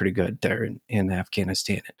going down pretty good there in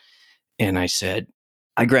Afghanistan. And I said,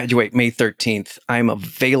 I graduate May 13th. I'm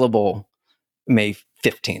available May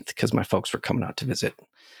 15th, because my folks were coming out to visit.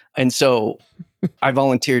 And so I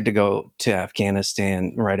volunteered to go to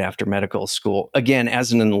Afghanistan right after medical school, again,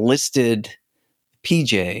 as an enlisted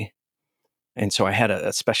PJ. And so I had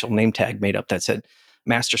a special name tag made up that said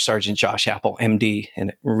Master Sergeant Josh Appel, MD, and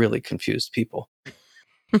it really confused people.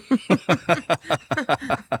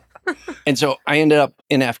 And so I ended up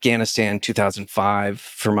in Afghanistan 2005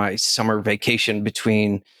 for my summer vacation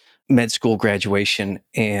between med school graduation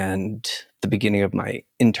and the beginning of my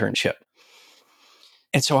internship.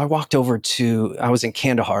 And so I was in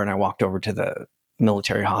Kandahar, and I walked over to the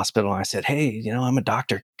military hospital, and I said, hey, I'm a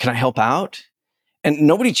doctor. Can I help out? And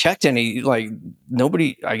nobody checked I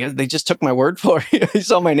guess they just took my word for it. They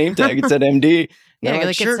saw my name tag. It said MD. Yeah, like,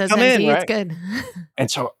 like sure, it says come MD, in, right? it's good.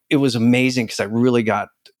 And so it was amazing, because I really got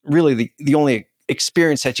the only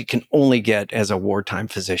experience that you can only get as a wartime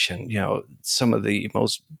physician, some of the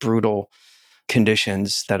most brutal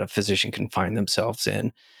conditions that a physician can find themselves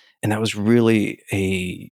in. And that was really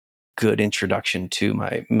a good introduction to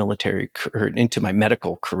my into my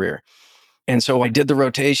medical career. And so I did the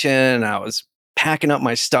rotation. I was packing up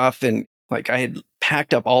my stuff, and I had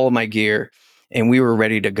packed up all of my gear, and we were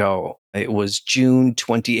ready to go. It was June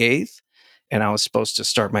 28th, and I was supposed to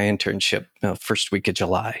start my internship first week of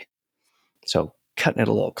July. So cutting it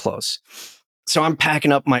a little close. So I'm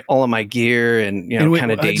packing up all of my gear and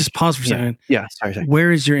kind of just pause for a second. Yeah, sorry.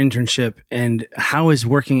 Where is your internship, and how is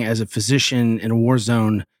working as a physician in a war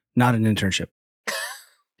zone not an internship?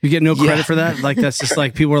 You get no credit for that? That's just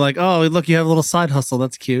people are like, oh, look, you have a little side hustle.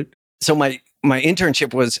 That's cute. So my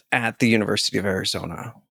internship was at the University of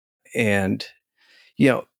Arizona. And,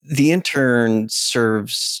 the intern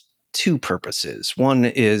serves two purposes. One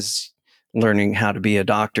is learning how to be a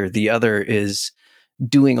doctor. The other is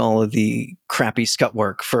doing all of the crappy scut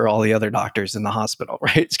work for all the other doctors in the hospital,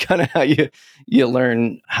 right? It's kind of how you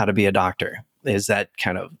learn how to be a doctor, is that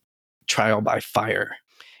kind of trial by fire.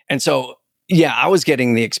 And so, yeah, I was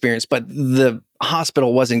getting the experience, but the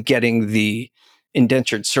hospital wasn't getting the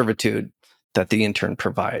indentured servitude that the intern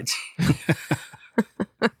provides.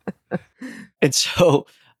 And so,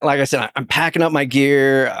 like I said, I'm packing up my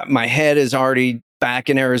gear. My head is already back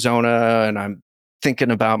in Arizona, and I'm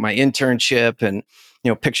thinking about my internship and,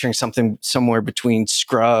 picturing something somewhere between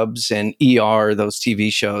Scrubs and ER, those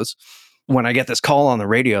TV shows, when I get this call on the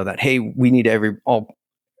radio that, hey, we need all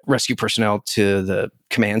rescue personnel to the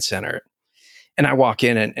command center. And I walk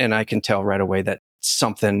in, and I can tell right away that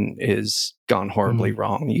something is gone horribly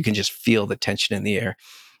wrong. You can just feel the tension in the air.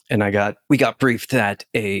 And we got briefed that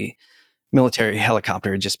a military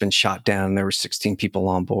helicopter had just been shot down. There were 16 people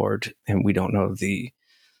on board, and we don't know the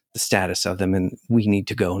status of them, and we need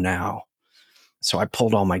to go now. So I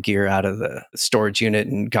pulled all my gear out of the storage unit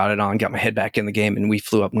and got it on, got my head back in the game, and we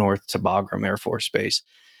flew up north to Bagram Air Force Base.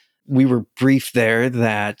 We were briefed there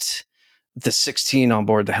that the 16 on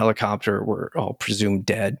board the helicopter were all presumed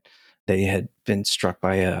dead. They had been struck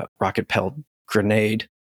by a rocket-propelled grenade,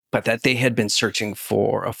 but that they had been searching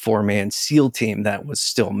for a 4-man SEAL team that was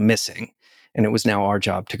still missing. And it was now our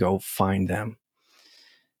job to go find them.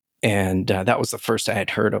 And that was the first I had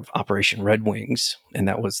heard of Operation Red Wings. And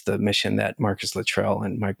that was the mission that Marcus Luttrell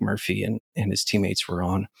and Mike Murphy and his teammates were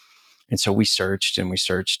on. And so we searched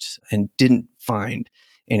and didn't find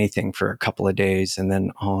anything for a couple of days. And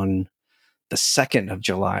then on the 2nd of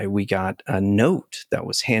July, we got a note that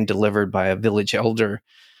was hand delivered by a village elder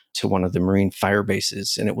to one of the Marine fire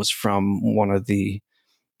bases. And it was from one of the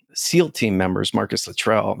SEAL team members, Marcus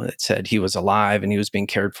Luttrell, that said he was alive and he was being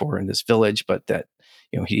cared for in this village, but that,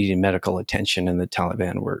 he needed medical attention and the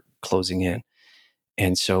Taliban were closing in.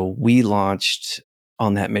 And so we launched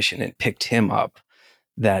on that mission and picked him up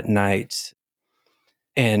that night.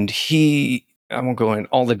 And I won't go in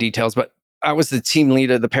all the details, but I was the team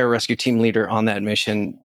leader, the pararescue team leader on that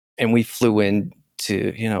mission. And we flew in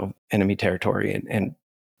to, enemy territory and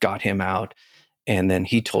got him out. And then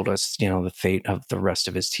he told us, the fate of the rest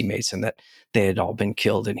of his teammates and that they had all been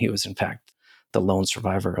killed. And he was, in fact, the lone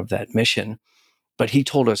survivor of that mission. But he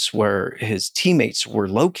told us where his teammates were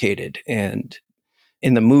located. And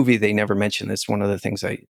in the movie, they never mentioned this. One of the things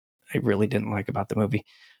I really didn't like about the movie.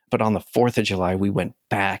 But on the 4th of July, we went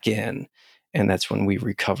back in. And that's when we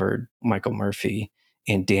recovered Michael Murphy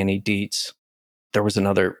and Danny Dietz. There was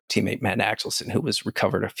another teammate, Matt Axelson, who was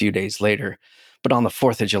recovered a few days later. But on the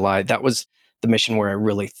 4th of July, that was the mission where I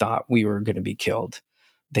really thought we were going to be killed.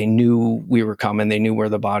 They knew we were coming. They knew where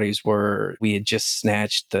the bodies were. We had just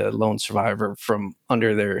snatched the lone survivor from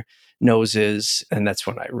under their noses. And that's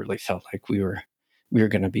when I really felt like we were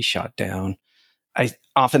going to be shot down. I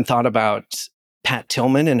often thought about Pat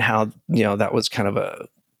Tillman and how, that was kind of a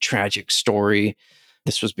tragic story.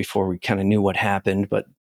 This was before we kind of knew what happened, but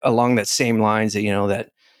along that same lines, that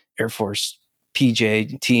Air Force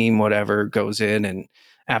PJ team, whatever, goes in and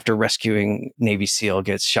after rescuing Navy SEAL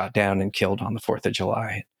gets shot down and killed on the 4th of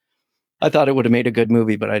July. I thought it would have made a good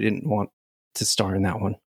movie, but I didn't want to star in that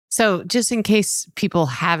one. So just in case people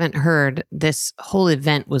haven't heard, this whole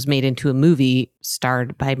event was made into a movie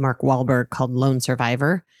starred by Mark Wahlberg called Lone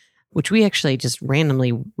Survivor, which we actually just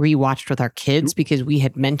randomly rewatched with our kids because we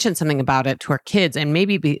had mentioned something about it to our kids. And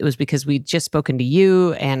maybe it was because we'd just spoken to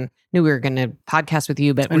you and knew we were going to podcast with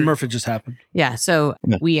you. And Murphy just happened. Yeah. So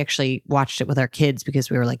we actually watched it with our kids because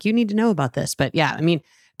we were like, you need to know about this. But yeah, I mean,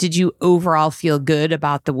 did you overall feel good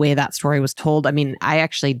about the way that story was told? I mean, I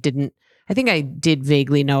actually didn't. I think I did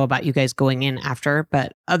vaguely know about you guys going in after,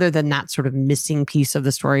 but other than that sort of missing piece of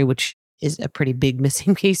the story, which is a pretty big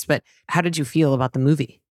missing piece, but how did you feel about the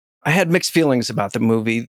movie? I had mixed feelings about the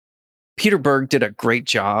movie. Peter Berg did a great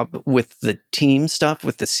job with the team stuff,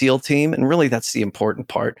 with the SEAL team, and really that's the important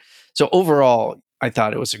part. So overall, I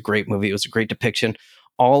thought it was a great movie. It was a great depiction.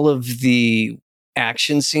 All of the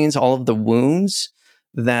action scenes, all of the wounds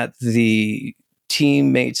that the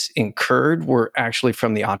teammates incurred were actually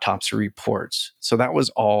from the autopsy reports. So that was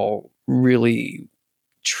all really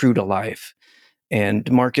true to life. And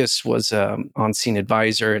Marcus was on-scene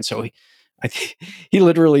advisor, and so he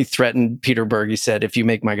literally threatened Peter Berg. He said, if you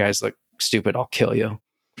make my guys look stupid, I'll kill you.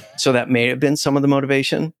 So that may have been some of the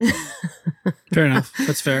motivation. Fair enough.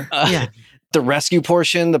 That's fair. Yeah. The rescue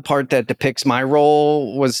portion, the part that depicts my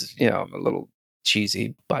role was, a little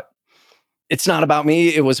cheesy, but it's not about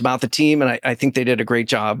me. It was about the team. And I think they did a great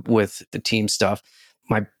job with the team stuff.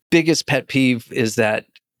 My biggest pet peeve is that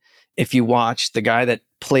if you watch the guy that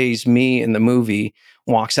plays me in the movie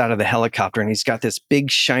walks out of the helicopter and he's got this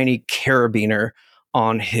big shiny carabiner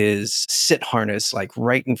on his sit harness, like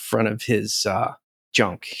right in front of his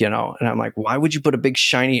junk, and I'm like, why would you put a big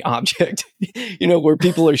shiny object, where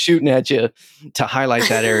people are shooting at you to highlight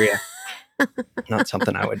that area? Not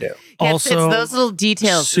something I would do. Yeah, Also, it's those little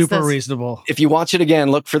details. Super reasonable. If you watch it again,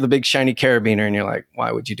 look for the big shiny carabiner and you're like,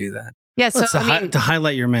 why would you do that? Yeah, so to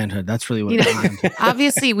highlight your manhood. That's really what it is.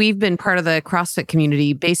 Obviously, we've been part of the CrossFit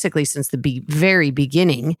community basically since the very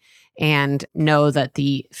beginning and know that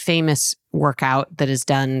the famous workout that is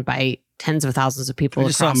done by tens of thousands of people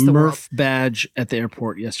across the world. I just saw a Murph badge at the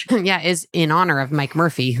airport yesterday. Yeah, is in honor of Mike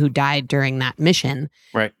Murphy, who died during that mission.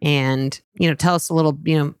 Right. And, tell us a little,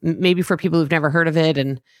 maybe for people who've never heard of it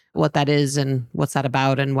and what that is and what's that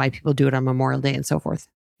about and why people do it on Memorial Day and so forth.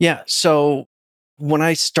 Yeah. So when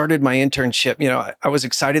I started my internship, I was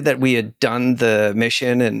excited that we had done the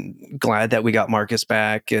mission and glad that we got Marcus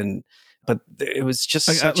back. But it was just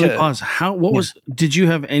pause. Did you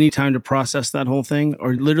have any time to process that whole thing?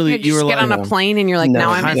 Or literally you were get on a plane and you're like,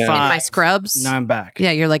 now I'm in my scrubs. Now I'm back.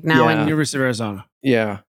 Yeah. You're like, now in University of Arizona.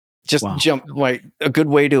 Yeah. Just jump, like a good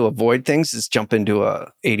way to avoid things is jump into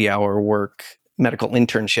a 80-hour work medical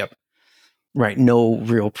internship, right? No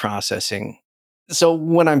real processing. So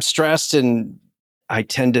when I'm stressed and I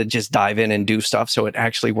tend to just dive in and do stuff. So it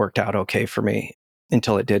actually worked out okay for me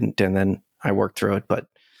until it didn't. And then I worked through it, but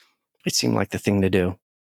it seemed like the thing to do.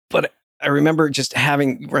 But I remember just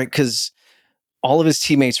having, because all of his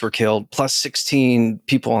teammates were killed, plus 16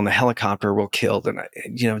 people on the helicopter were killed. And,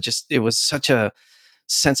 it was such a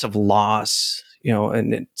sense of loss,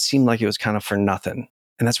 and it seemed like it was kind of for nothing.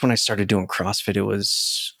 And that's when I started doing CrossFit. It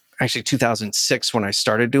was actually 2006 when I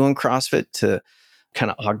started doing CrossFit to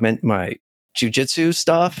kind of augment my jujitsu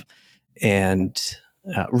stuff and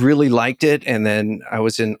really liked it. And then I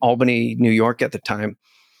was in Albany, New York at the time.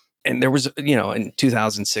 And there was, in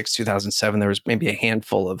 2006, 2007, there was maybe a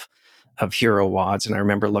handful of hero wads. And I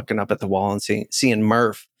remember looking up at the wall and seeing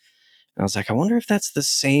Murph. And I was like, I wonder if that's the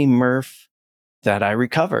same Murph that I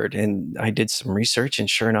recovered. And I did some research, and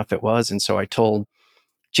sure enough, it was. And so I told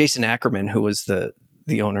Jason Ackerman, who was the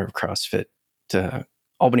owner of CrossFit,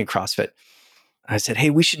 Albany CrossFit, I said, hey,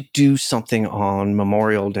 we should do something on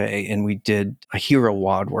Memorial Day. And we did a hero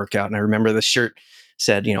wad workout. And I remember the shirt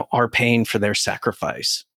said, our pain for their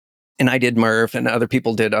sacrifice. And I did Murph, and other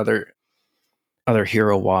people did other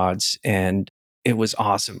hero wads. And it was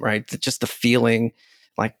awesome, right? Just the feeling,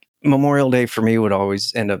 like Memorial Day for me would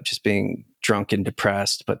always end up just being drunk and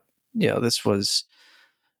depressed. But,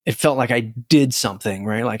 it felt like I did something,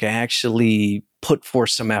 right? Like I actually put forth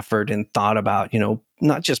some effort and thought about,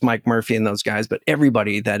 not just Mike Murphy and those guys, but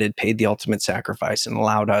everybody that had paid the ultimate sacrifice and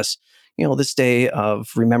allowed us, this day of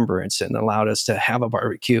remembrance, and allowed us to have a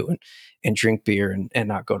barbecue and drink beer and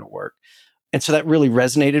not go to work. And so that really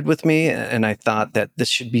resonated with me. And I thought that this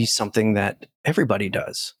should be something that everybody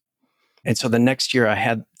does. And so the next year I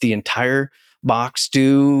had the entire box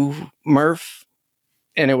do Murph,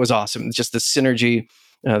 and it was awesome. Just the synergy,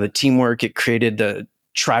 the teamwork, it created the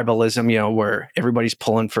tribalism, where everybody's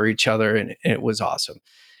pulling for each other, and it was awesome.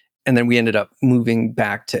 And then we ended up moving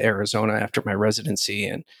back to Arizona after my residency,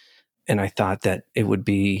 and I thought that it would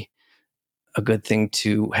be a good thing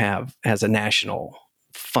to have as a national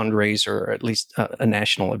fundraiser, or at least a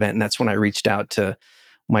national event. And that's when I reached out to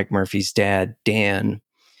Mike Murphy's dad, Dan,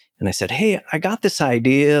 and I said, hey, I got this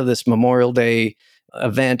idea of this Memorial Day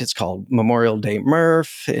event. It's called Memorial Day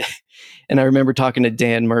Murph. And I remember talking to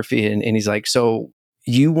Dan Murphy, and he's like, so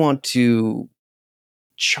you want to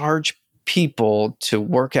charge people to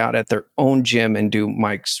work out at their own gym and do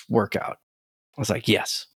Mike's workout? I was like,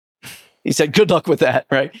 yes. He said, good luck with that,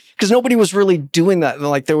 right? Because nobody was really doing that.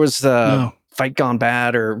 Like there was Fight Gone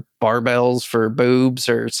Bad or barbells for boobs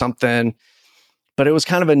or something. But it was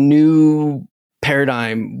kind of a new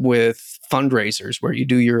paradigm with fundraisers where you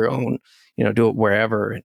do your own, do it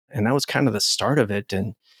wherever. And that was kind of the start of it.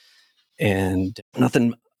 And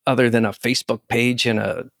nothing other than a Facebook page and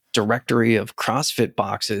a directory of CrossFit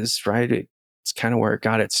boxes, right? It's kind of where it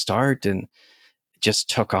got its start, and it just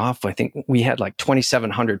took off. I think we had like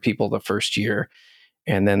 2,700 people the first year.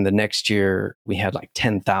 And then the next year we had like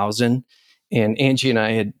 10,000. And Angie and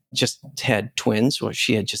I had just had twins. Well,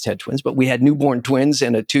 she had just had twins, but we had newborn twins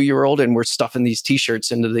and a 2-year-old, and we're stuffing these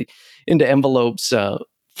T-shirts into envelopes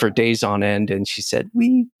for days on end. And she said,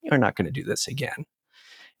 we are not going to do this again.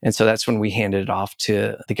 And so that's when we handed it off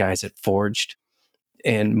to the guys at Forged.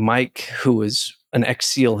 And Mike, who was an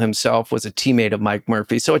ex-SEAL himself, was a teammate of Mike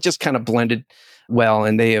Murphy. So it just kind of blended well.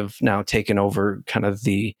 And they have now taken over kind of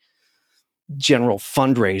the general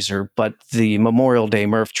fundraiser. But the Memorial Day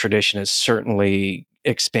Murph tradition has certainly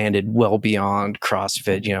expanded well beyond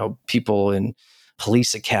CrossFit. People in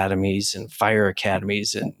police academies and fire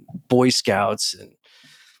academies and Boy Scouts and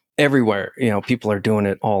everywhere, people are doing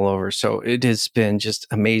it all over. So it has been just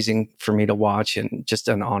amazing for me to watch, and just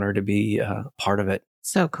an honor to be part of it.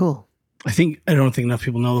 So cool. I don't think enough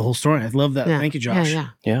people know the whole story. I love that. Yeah. Thank you, Josh.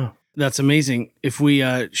 Yeah. That's amazing. If we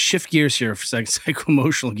shift gears here for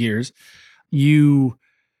psycho-emotional gears, you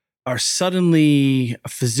are suddenly a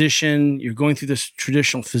physician. You're going through this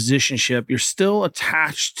traditional physicianship. You're still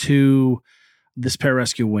attached to this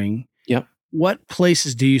pararescue wing. Yep. What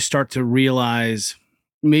places do you start to realize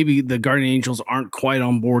maybe the Guardian Angels aren't quite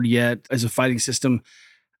on board yet as a fighting system?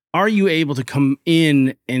 Are you able to come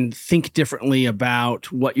in and think differently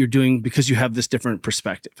about what you're doing because you have this different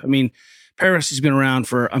perspective? I mean, Pararescue's been around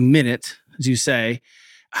for a minute, as you say.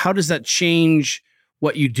 How does that change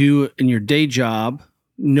what you do in your day job,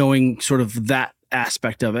 knowing sort of that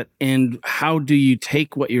aspect of it? And how do you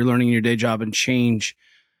take what you're learning in your day job and change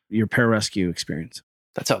your pararescue experience?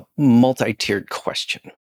 That's a multi-tiered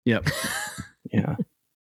question. Yep. Yeah.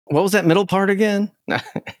 What was that middle part again?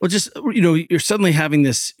 Well, just, you're suddenly having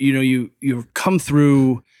this, you've come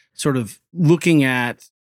through sort of looking at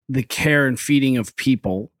the care and feeding of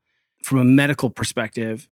people from a medical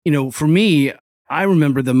perspective. For me, I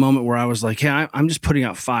remember the moment where I was like, hey, I'm just putting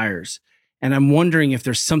out fires, and I'm wondering if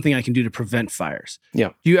there's something I can do to prevent fires. Yeah.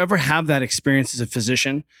 Do you ever have that experience as a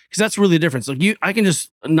physician? Because that's really the difference. Like I can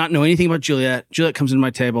just not know anything about Juliet. Juliet comes into my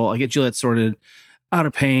table. I get Juliet sorted, out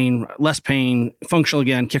of pain, less pain, functional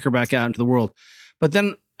again, kick her back out into the world. But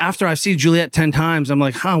then after I've seen Juliet 10 times, I'm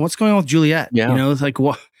like, what's going on with Juliet? Yeah. It's like,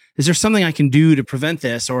 what? Is there something I can do to prevent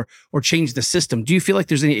this or change the system? Do you feel like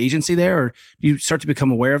there's any agency there, or do you start to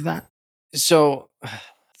become aware of that? So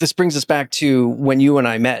this brings us back to when you and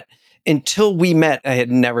I met. Until we met, I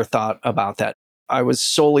had never thought about that. I was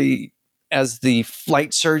solely, as the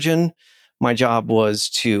flight surgeon, my job was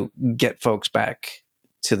to get folks back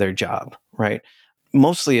to their job, right?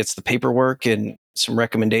 Mostly it's the paperwork and some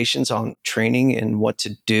recommendations on training and what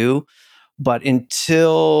to do. But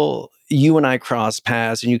until you and I crossed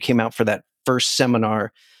paths and you came out for that first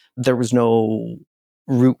seminar, there was no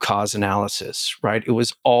root cause analysis, right? It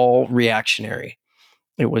was all reactionary.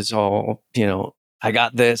 It was all, I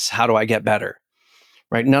got this. How do I get better?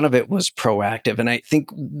 Right? None of it was proactive. And I think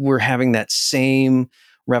we're having that same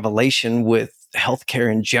revelation with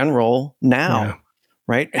healthcare in general now, Yeah.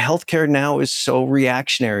 right? Healthcare now is so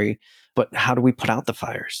reactionary, but how do we put out the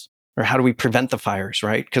fires? Or how do we prevent the fires,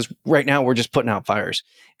 right? Because right now we're just putting out fires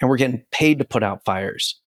and we're getting paid to put out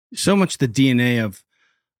fires. So much the DNA of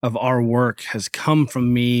our work has come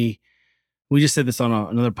from me. We just said this on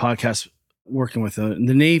another podcast working with the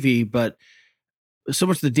Navy, but so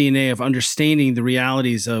much the DNA of understanding the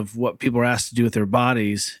realities of what people are asked to do with their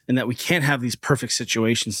bodies, and that we can't have these perfect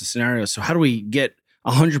situations and scenarios. So how do we get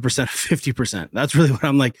 100% of 50%? That's really what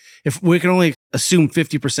I'm like. If we can only assume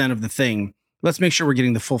 50% of the thing, let's make sure we're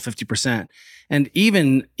getting the full 50%. And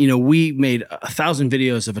even, we made 1,000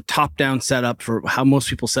 videos of a top-down setup for how most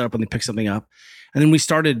people set up when they pick something up. And then we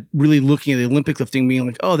started really looking at the Olympic lifting, being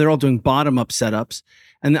like, oh, they're all doing bottom-up setups.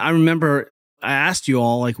 And I remember I asked you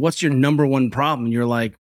all, like, what's your number one problem? And you're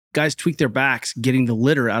like, guys tweak their backs getting the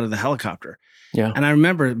litter out of the helicopter. Yeah. And I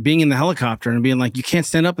remember being in the helicopter and being like, you can't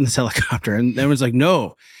stand up in this helicopter. And everyone's like,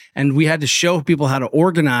 no. And we had to show people how to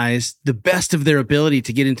organize the best of their ability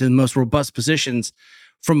to get into the most robust positions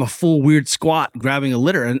from a full weird squat, grabbing a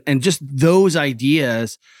litter. And just those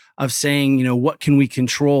ideas of saying, what can we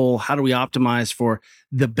control? How do we optimize for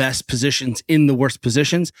the best positions in the worst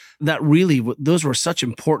positions? That really, those were such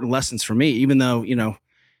important lessons for me, even though,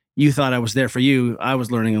 you thought I was there for you. I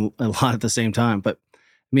was learning a lot at the same time. But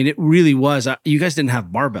I mean, it really was, you guys didn't have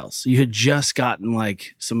barbells. You had just gotten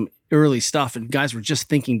like some early stuff and guys were just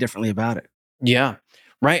thinking differently about it. Yeah.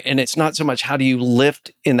 Right. And it's not so much how do you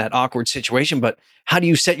lift in that awkward situation, but how do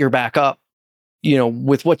you set your back up,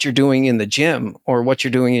 with what you're doing in the gym or what you're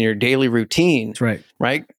doing in your daily routine. That's right.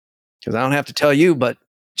 Right. Because I don't have to tell you, but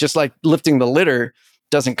just like lifting the litter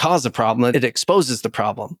doesn't cause the problem, it exposes the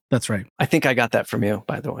problem. That's right. I think I got that from you,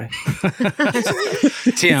 by the way.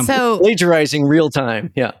 Tim. So Plagiarizing real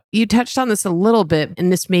time. Yeah. you touched on this a little bit,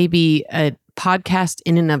 and this may be a podcast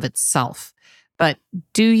in and of itself. But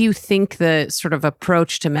do you think the sort of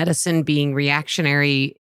approach to medicine being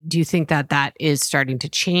reactionary, do you think that is starting to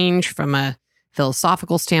change from a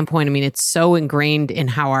philosophical standpoint? I mean, it's so ingrained in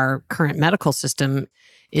how our current medical system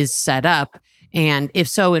is set up. And if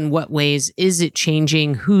so, in what ways is it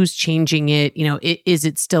changing? Who's changing it? Is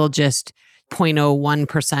it still just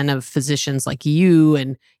 0.01% of physicians like you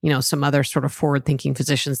and, some other sort of forward-thinking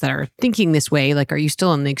physicians that are thinking this way? Like, are you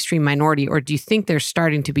still in the extreme minority? Or do you think there's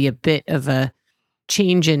starting to be a bit of a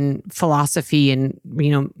change in philosophy and,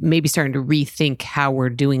 maybe starting to rethink how we're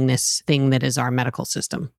doing this thing that is our medical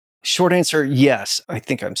system? Short answer, yes. I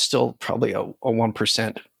think I'm still probably a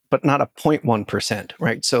 1%, but not a 0.1%,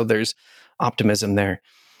 right? So there's optimism there.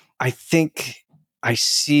 I think I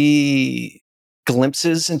see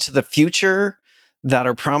glimpses into the future that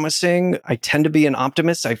are promising. I tend to be an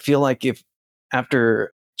optimist. I feel like if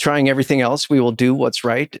after trying everything else, we will do what's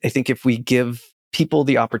right. I think if we give people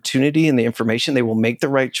the opportunity and the information, they will make the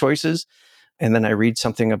right choices. And then I read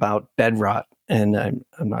something about bed rot, and I'm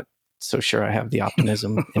not so sure I have the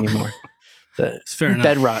optimism anymore. It's fair enough.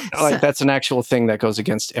 Bed rot, that's an actual thing that goes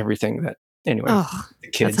against everything that, anyway, the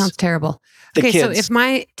kids. That sounds terrible. The Okay, so kids. if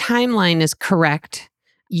my timeline is correct,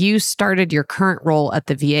 you started your current role at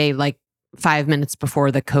the VA like 5 minutes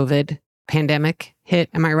before the COVID pandemic hit.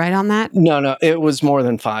 Am I right on that? No, it was more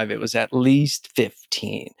than 5. It was at least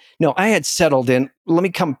 15. No, I had settled in. Let me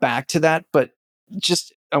come back to that, but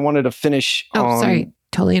just I wanted to finish on Sorry.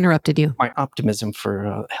 Totally interrupted you. my optimism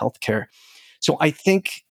for healthcare. So I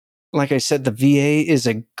think, like I said, the VA is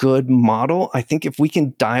a good model. I think if we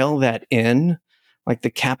can dial that in, like the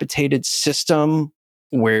capitated system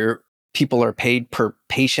where people are paid per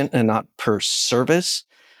patient and not per service,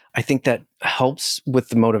 I think that helps with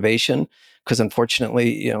the motivation, because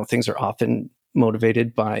unfortunately, things are often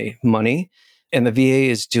motivated by money. And the VA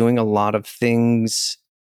is doing a lot of things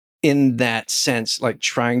in that sense, like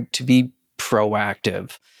trying to be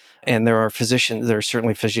proactive. And there are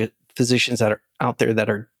certainly physicians that are out there that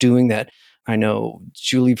are doing that. I know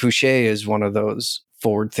Julie Fouché is one of those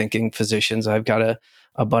forward-thinking physicians. I've got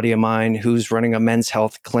a buddy of mine who's running a men's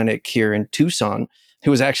health clinic here in Tucson, who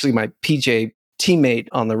was actually my PJ teammate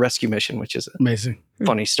on the rescue mission, which is Amazing.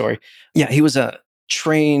 funny story. Yeah, he was a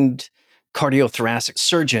trained cardiothoracic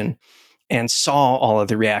surgeon and saw all of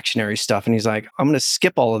the reactionary stuff. And he's like, I'm going to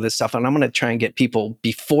skip all of this stuff and I'm going to try and get people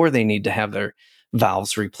before they need to have their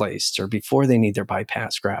valves replaced or before they need their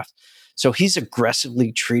bypass graft. So he's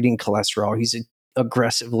aggressively treating cholesterol. He's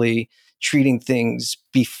aggressively treating things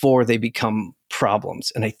before they become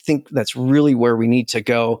problems. And I think that's really where we need to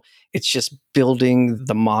go. It's just building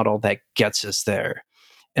the model that gets us there.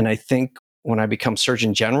 And I think when I become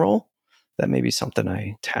Surgeon General, that may be something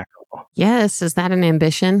I tackle. Yes. Is that an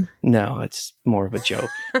ambition? No, it's more of a joke.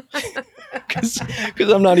 Because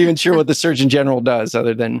I'm not even sure what the Surgeon General does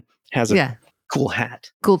other than has a cool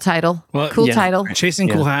hat. Cool title. Well, cool title. Chasing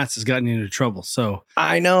cool hats has gotten you into trouble. So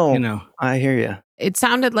I know. You know. I hear you. It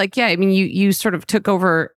sounded like, I mean, you sort of took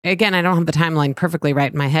over. Again, I don't have the timeline perfectly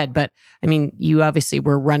right in my head, but I mean, you obviously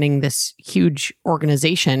were running this huge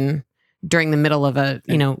organization during the middle of a,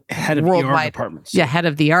 head of worldwide ER departments. Yeah, head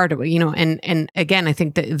of the ER, and again, I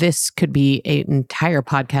think that this could be an entire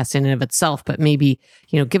podcast in and of itself, but maybe,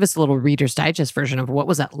 give us a little Reader's Digest version of what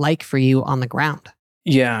was that like for you on the ground?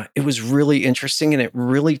 Yeah, it was really interesting and it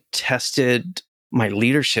really tested my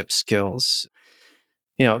leadership skills,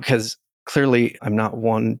 because clearly I'm not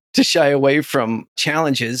one to shy away from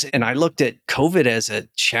challenges. And I looked at COVID as a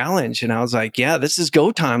challenge and I was like, yeah, this is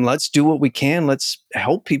go time. Let's do what we can. Let's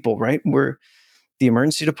help people, right? We're the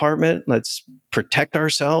emergency department. Let's protect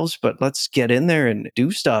ourselves, but let's get in there and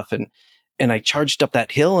do stuff. And I charged up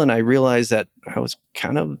that hill and I realized that I was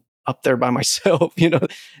kind of up there by myself,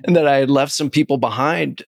 and that I had left some people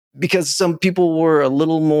behind because some people were a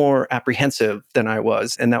little more apprehensive than I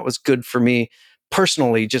was. And that was good for me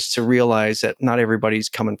personally, just to realize that not everybody's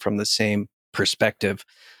coming from the same perspective.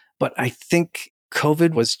 But I think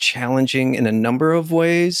COVID was challenging in a number of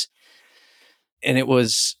ways. And it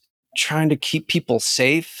was trying to keep people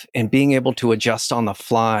safe and being able to adjust on the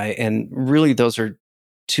fly. And really, those are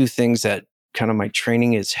two things that kind of my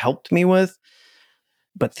training has helped me with.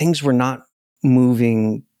 But things were not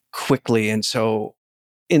moving quickly. And so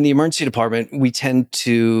in the emergency department, we tend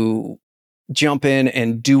to jump in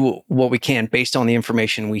and do what we can based on the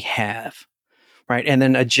information we have, right? And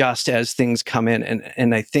then adjust as things come in.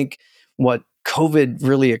 And I think what COVID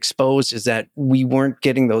really exposed is that we weren't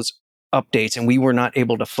getting those updates and we were not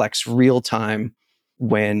able to flex real time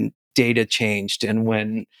when data changed and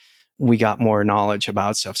when we got more knowledge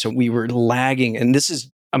about stuff. So we were lagging. And this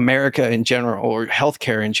is America in general, or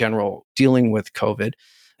healthcare in general, dealing with COVID.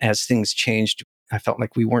 As things changed, I felt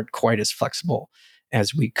like we weren't quite as flexible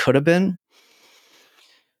as we could have been.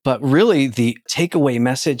 But really, the takeaway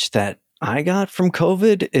message that I got from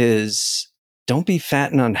COVID is don't be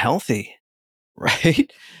fat and unhealthy, right?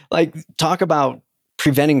 Like, talk about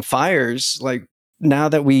preventing fires. Like, now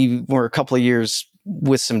that we were a couple of years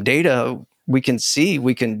with some data, we can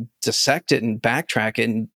dissect it and backtrack it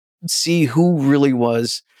and see who really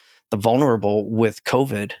was the vulnerable with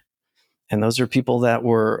COVID. And those are people that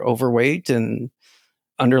were overweight and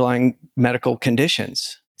underlying medical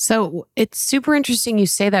conditions. So it's super interesting you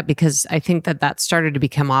say that, because I think that started to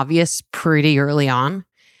become obvious pretty early on.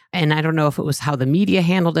 And I don't know if it was how the media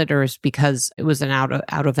handled it or it's because it was out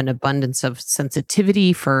of an abundance of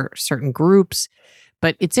sensitivity for certain groups.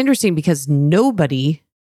 But it's interesting because nobody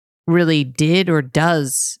really did or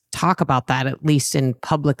does talk about that, at least in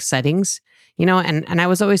public settings, and I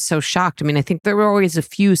was always so shocked. I mean, I think there were always a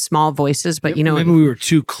few small voices, but maybe we were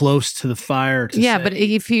too close to the fire to say. But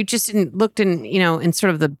if you just looked in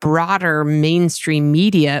sort of the broader mainstream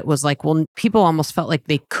media, it was like, well, people almost felt like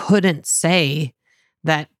they couldn't say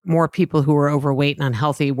that more people who were overweight and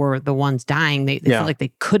unhealthy were the ones dying. They felt like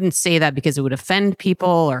they couldn't say that because it would offend people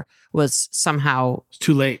or was somehow it's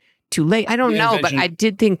too late. I don't know, but I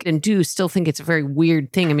did think and do still think it's a very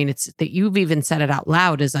weird thing. I mean, it's that you've even said it out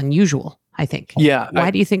loud is unusual, I think. Yeah. Why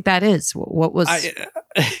do you think that is? What was... I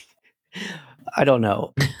don't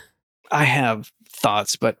know. I have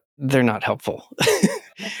thoughts, but they're not helpful.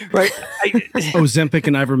 Right? Ozempic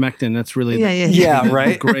and ivermectin, that's really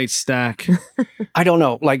right? great stack. I don't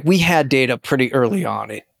know. Like, we had data pretty early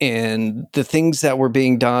on, and the things that were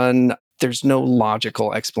being done, there's no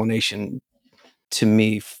logical explanation to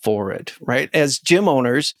me for it, right? As gym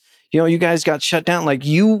owners, you guys got shut down. Like,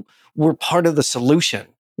 you were part of the solution.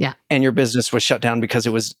 Yeah. And your business was shut down because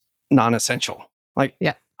it was non-essential. Like,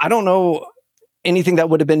 I don't know anything that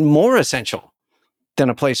would have been more essential than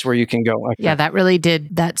a place where you can go. Like that really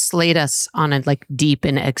did. That slayed us on a deep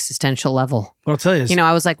and existential level. Well, I'll tell you.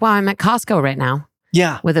 I was like, wow, I'm at Costco right now.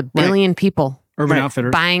 Yeah. With 1 billion people. Urban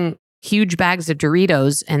Outfitters. Buying huge bags of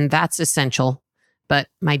Doritos, and that's essential. But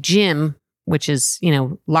my gym, which is,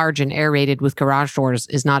 large and aerated with garage doors,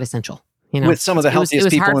 is not essential. with some of the healthiest it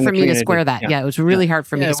was people hard in the for me to community. square that. Yeah, it was really hard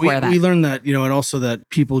for me to square that. We learned that, and also that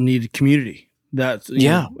people need community. That,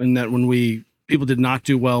 and that when people did not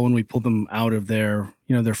do well when we pulled them out of their,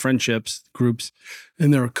 their friendships groups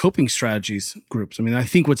and their coping strategies groups. I mean, I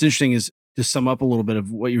think what's interesting is to sum up a little bit of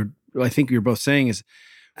what I think you're both saying is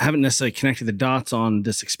I haven't necessarily connected the dots on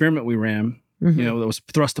this experiment we ran, that was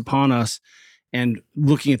thrust upon us, and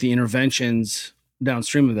looking at the interventions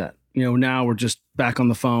downstream of that. Now we're just back on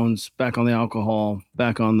the phones, back on the alcohol,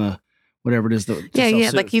 back on the whatever it is.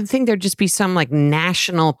 Yeah. Like you'd think there'd just be some like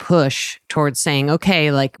national push towards saying,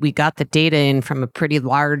 okay, like we got the data in from a pretty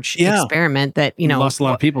large experiment that, we lost a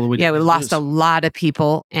lot of people. We lost a lot of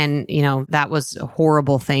people. And, that was a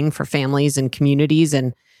horrible thing for families and communities.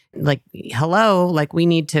 And like, we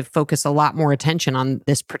need to focus a lot more attention on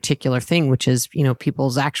this particular thing, which is,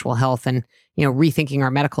 people's actual health and, rethinking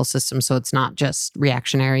our medical system. So it's not just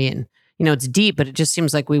reactionary and, it's deep, but it just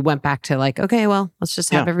seems like we went back to like, okay, well, let's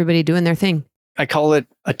just have everybody doing their thing. I call it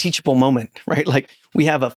a teachable moment, right? Like we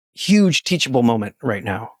have a huge teachable moment right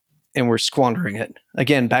now and we're squandering it.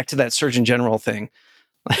 Again, back to that Surgeon General thing.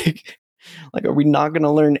 Like are we not going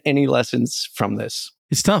to learn any lessons from this?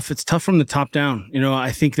 It's tough. It's tough from the top down.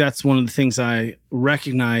 I think that's one of the things I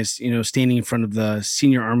recognized, standing in front of the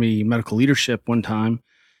senior Army medical leadership one time,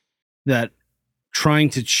 that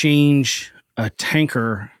trying to change a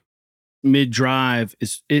tanker mid-drive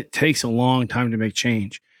it takes a long time to make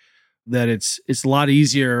change. That it's a lot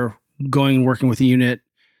easier going and working with a unit,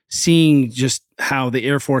 seeing just how the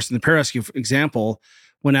Air Force and the Pararescue, for example,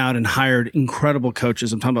 went out and hired incredible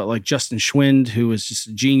coaches. I'm talking about like Justin Schwind, who was just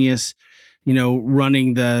a genius,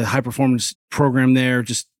 running the high performance program there,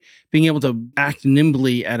 just being able to act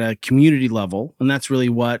nimbly at a community level. And that's really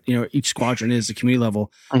what, each squadron is, a community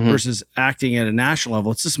level versus acting at a national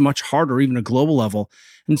level. It's just much harder, even a global level.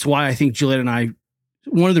 And it's why I think Juliet and I,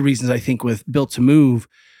 one of the reasons I think with Built to Move,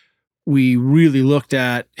 we really looked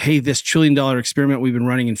at, hey, this $1 trillion experiment we've been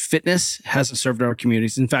running in fitness hasn't served our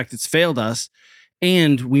communities. In fact, it's failed us.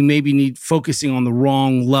 And we maybe need focusing on the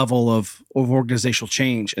wrong level of organizational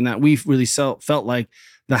change. And that we've really felt like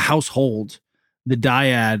the household, the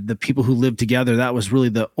dyad, the people who live together, that was really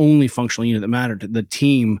the only functional unit that mattered, the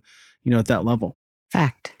team, at that level.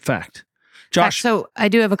 Fact. Josh. So I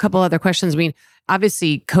do have a couple other questions. I mean,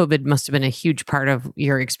 obviously COVID must have been a huge part of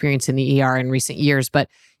your experience in the ER in recent years, but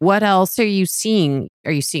what else are you seeing?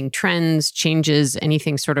 Are you seeing trends, changes,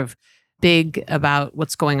 anything sort of big about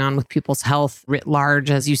what's going on with people's health writ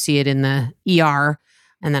large as you see it in the ER?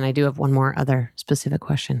 And then I do have one more other specific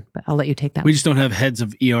question, but I'll let you take that. We just don't have heads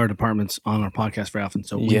of ER departments on our podcast very often.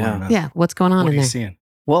 So what's going on in there? Seeing?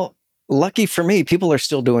 Well, lucky for me, people are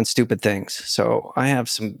still doing stupid things. So I have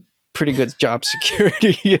some pretty good job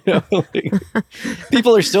security.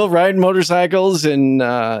 People are still riding motorcycles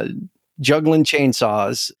and juggling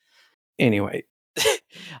chainsaws. Anyway,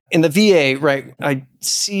 in the VA, right, I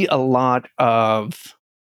see a lot of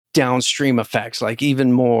downstream effects, like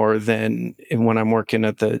even more than when I'm working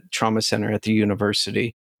at the trauma center at the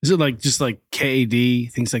university. Is it like just like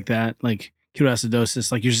KAD, things like that, like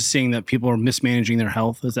ketoacidosis? Like you're just seeing that people are mismanaging their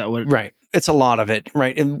health? Is that what? Right. It's a lot of it,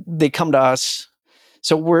 right? And they come to us.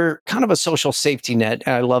 So we're kind of a social safety net.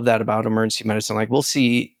 And I love that about emergency medicine. Like we'll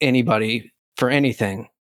see anybody for anything.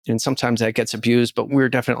 And sometimes that gets abused, but we're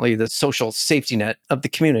definitely the social safety net of the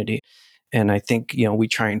community. And I think, we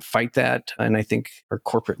try and fight that. And I think our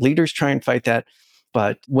corporate leaders try and fight that.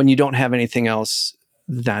 But when you don't have anything else,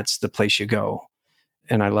 that's the place you go.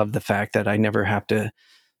 And I love the fact that I never have to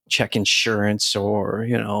check insurance or,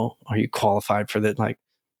 are you qualified for that? Like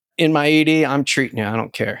in my ED, I'm treating you. I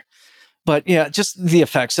don't care. But yeah, just the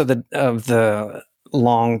effects of the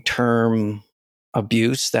long-term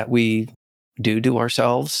abuse that we do to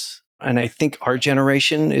ourselves. And I think our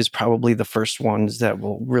generation is probably the first ones that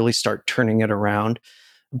will really start turning it around.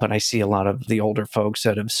 But I see a lot of the older folks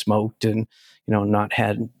that have smoked and, not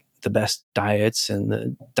had the best diets and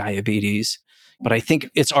the diabetes. But I think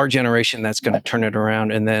it's our generation that's going to turn it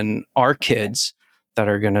around. And then our kids that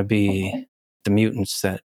are going to be the mutants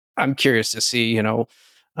that I'm curious to see.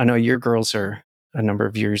 I know your girls are a number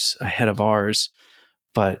of years ahead of ours,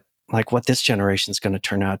 but like what this generation is going to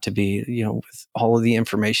turn out to be, with all of the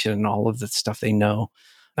information and all of the stuff they know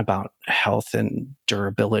about health and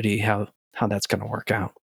durability, how that's going to work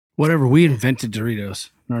out. Whatever, we invented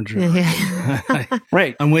Doritos.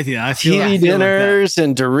 Right. I'm with you. I feel TV dinners like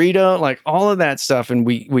and Dorito, like all of that stuff. And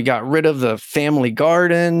we got rid of the family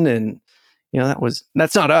garden and,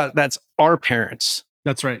 that's not us. That's our parents.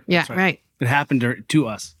 That's right. Yeah. That's right. It happened to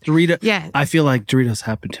us. Dorito. Yeah. I feel like Doritos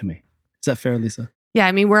happened to me. Is that fair, Lisa? Yeah.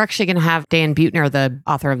 I mean, we're actually going to have Dan Buettner, the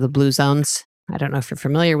author of the Blue Zones I don't know if you're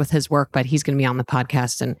familiar with his work, but he's going to be on the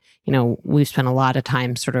podcast. And, we've spent a lot of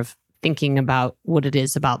time sort of thinking about what it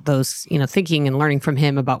is about those, thinking and learning from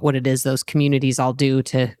him about what it is those communities all do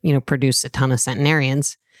to, produce a ton of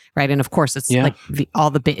centenarians. Right. And of course, it's like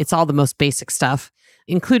it's all the most basic stuff,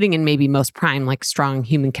 including and maybe most prime, like strong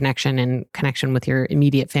human connection and connection with your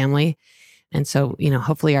immediate family. And so,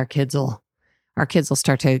 hopefully our kids will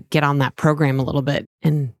start to get on that program a little bit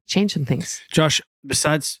and change some things. Josh,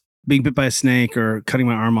 besides being bit by a snake or cutting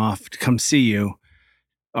my arm off to come see you,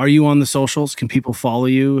 are you on the socials? Can people follow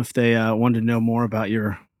you if they want to know more about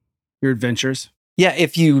your adventures? Yeah,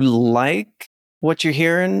 if you like what you're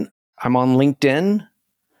hearing, I'm on LinkedIn.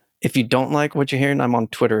 If you don't like what you're hearing, I'm on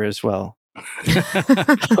Twitter as well.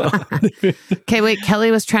 Okay, wait.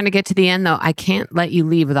 Kelly was trying to get to the end, though. I can't let you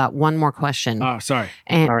leave without one more question. Oh, sorry.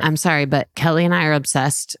 And All right. I'm sorry, but Kelly and I are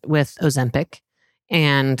obsessed with Ozempic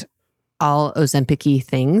and all Ozempic-y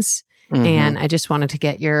things. Mhm. And I just wanted to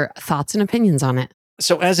get your thoughts and opinions on it.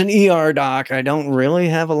 So as an ER doc, I don't really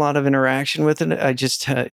have a lot of interaction with it. I just,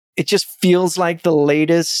 it just feels like the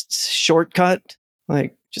latest shortcut.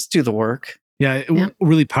 Like, just do the work. Yeah,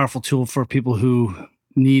 really powerful tool for people who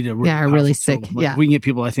need a are really powerful tool. sick. Like, Yeah. we can get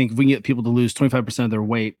people. I think if we can get people to lose 25% of their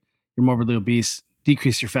weight, you're morbidly obese,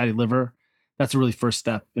 decrease your fatty liver. That's a really first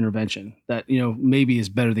step intervention that maybe is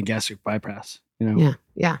better than gastric bypass. Yeah.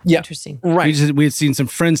 Yeah. Interesting. Right. We had seen some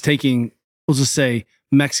friends taking, we'll just say,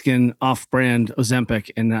 Mexican off-brand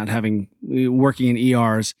Ozempic and not working in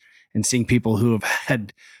ERs and seeing people who have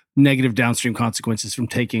had negative downstream consequences from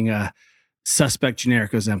taking a suspect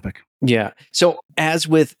generic Ozempic. Yeah. So as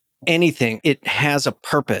with anything, it has a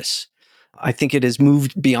purpose. I think it has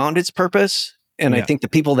moved beyond its purpose. And I think the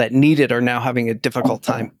people that need it are now having a difficult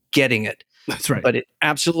time getting it. That's right. But it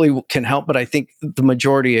absolutely can help. But I think the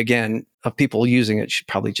majority, again, of people using it should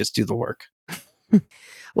probably just do the work.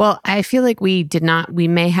 Well, I feel like we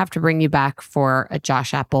may have to bring you back for a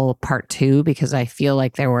Josh Appel part 2, because I feel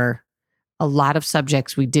like there were a lot of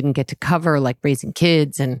subjects we didn't get to cover, like raising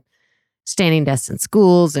kids and standing desks in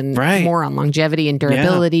schools and more on longevity and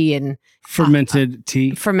durability and fermented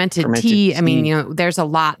tea. Fermented tea. I mean, there's a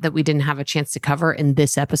lot that we didn't have a chance to cover in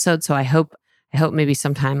this episode. So I hope maybe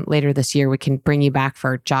sometime later this year we can bring you back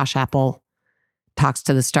for Josh Appel Talks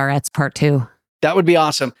to the Starettes part 2. That would be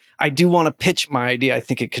awesome. I do want to pitch my idea. I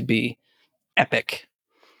think it could be epic.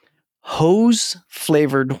 Hose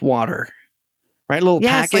flavored water. Right? A little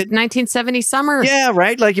packet. Like 1970 summer. Yeah,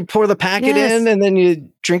 right? Like you pour the packet in and then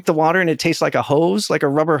you drink the water and it tastes like a hose, like a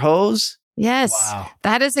rubber hose. Yes. Wow.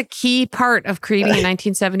 That is a key part of creating a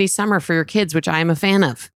 1970s summer for your kids, which I am a fan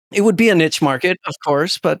of. It would be a niche market, of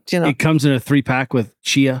course, but It comes in a 3-pack with a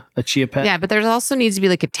chia pet. Yeah, but there also needs to be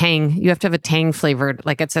like a Tang. You have to have a Tang flavored,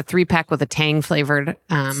 like it's a 3-pack with a Tang flavored.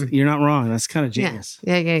 You're not wrong. That's kind of genius.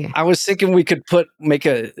 Yeah. I was thinking we could make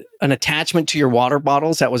an attachment to your water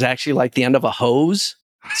bottles that was actually like the end of a hose.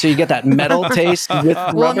 So you get that metal taste with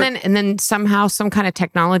rubber. And then somehow some kind of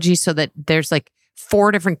technology so that there's like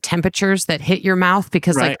 4 different temperatures that hit your mouth,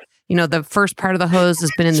 because the first part of the hose has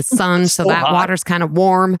been in the sun, so that hot. water's kind of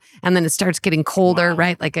warm, and then it starts getting colder,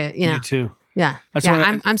 right? Like Me too. Yeah. That's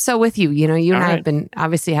yeah, why I'm so with you. You and I have been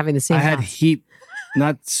obviously having the same. I had thoughts. heat,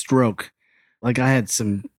 not stroke. Like I had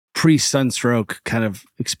some pre-sunstroke kind of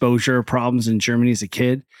exposure problems in Germany as a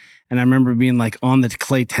kid. And I remember being like on the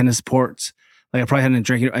clay tennis courts. Like I probably hadn't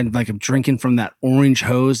drinking, and like I'm drinking from that orange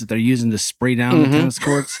hose that they're using to spray down the tennis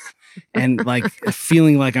courts. And like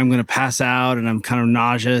feeling like I'm going to pass out and I'm kind of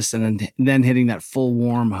nauseous, and then hitting that full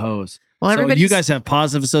warm hose. Well, so you guys have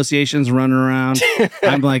positive associations running around.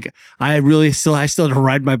 I'm like, I still had to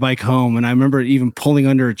ride my bike home. And I remember even pulling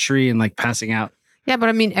under a tree and like passing out. Yeah, but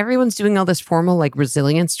I mean, everyone's doing all this formal like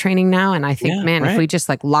resilience training now. And I think, if we just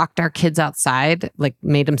like locked our kids outside, like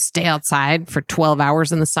made them stay outside for 12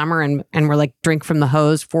 hours in the summer and we're like drink from the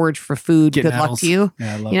hose, forage for food, good luck to you.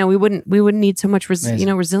 Yeah, I love we wouldn't need so much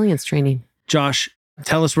resilience training. Josh,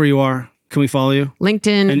 tell us where you are. Can we follow you?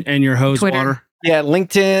 LinkedIn and your hose Twitter. water. Yeah,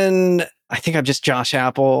 LinkedIn. I think I'm just Josh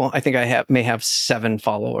Appel. I think I may have 7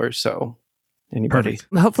 followers. So anybody.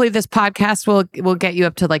 Perfect. Hopefully this podcast will get you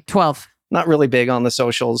up to like 12. Not really big on the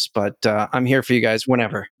socials, but I'm here for you guys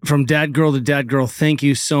whenever. From dad girl to dad girl, thank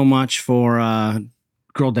you so much for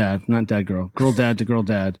girl dad, not dad girl dad to girl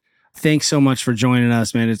dad. Thanks so much for joining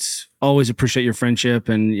us, man. It's always appreciate your friendship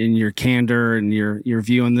and your candor and your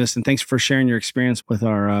view on this. And thanks for sharing your experience with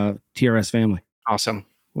our TRS family. Awesome.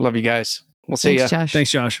 Love you guys. We'll see you. Josh.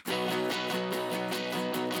 Thanks, Josh.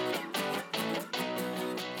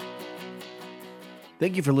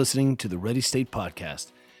 Thank you for listening to the Ready State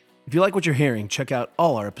Podcast. If you like what you're hearing, check out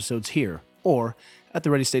all our episodes here or at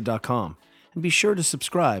thereadystate.com. And be sure to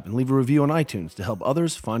subscribe and leave a review on iTunes to help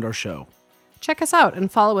others find our show. Check us out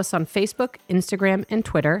and follow us on Facebook, Instagram, and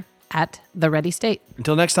Twitter at The Ready State.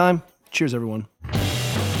 Until next time, cheers, everyone.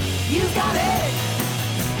 You got it.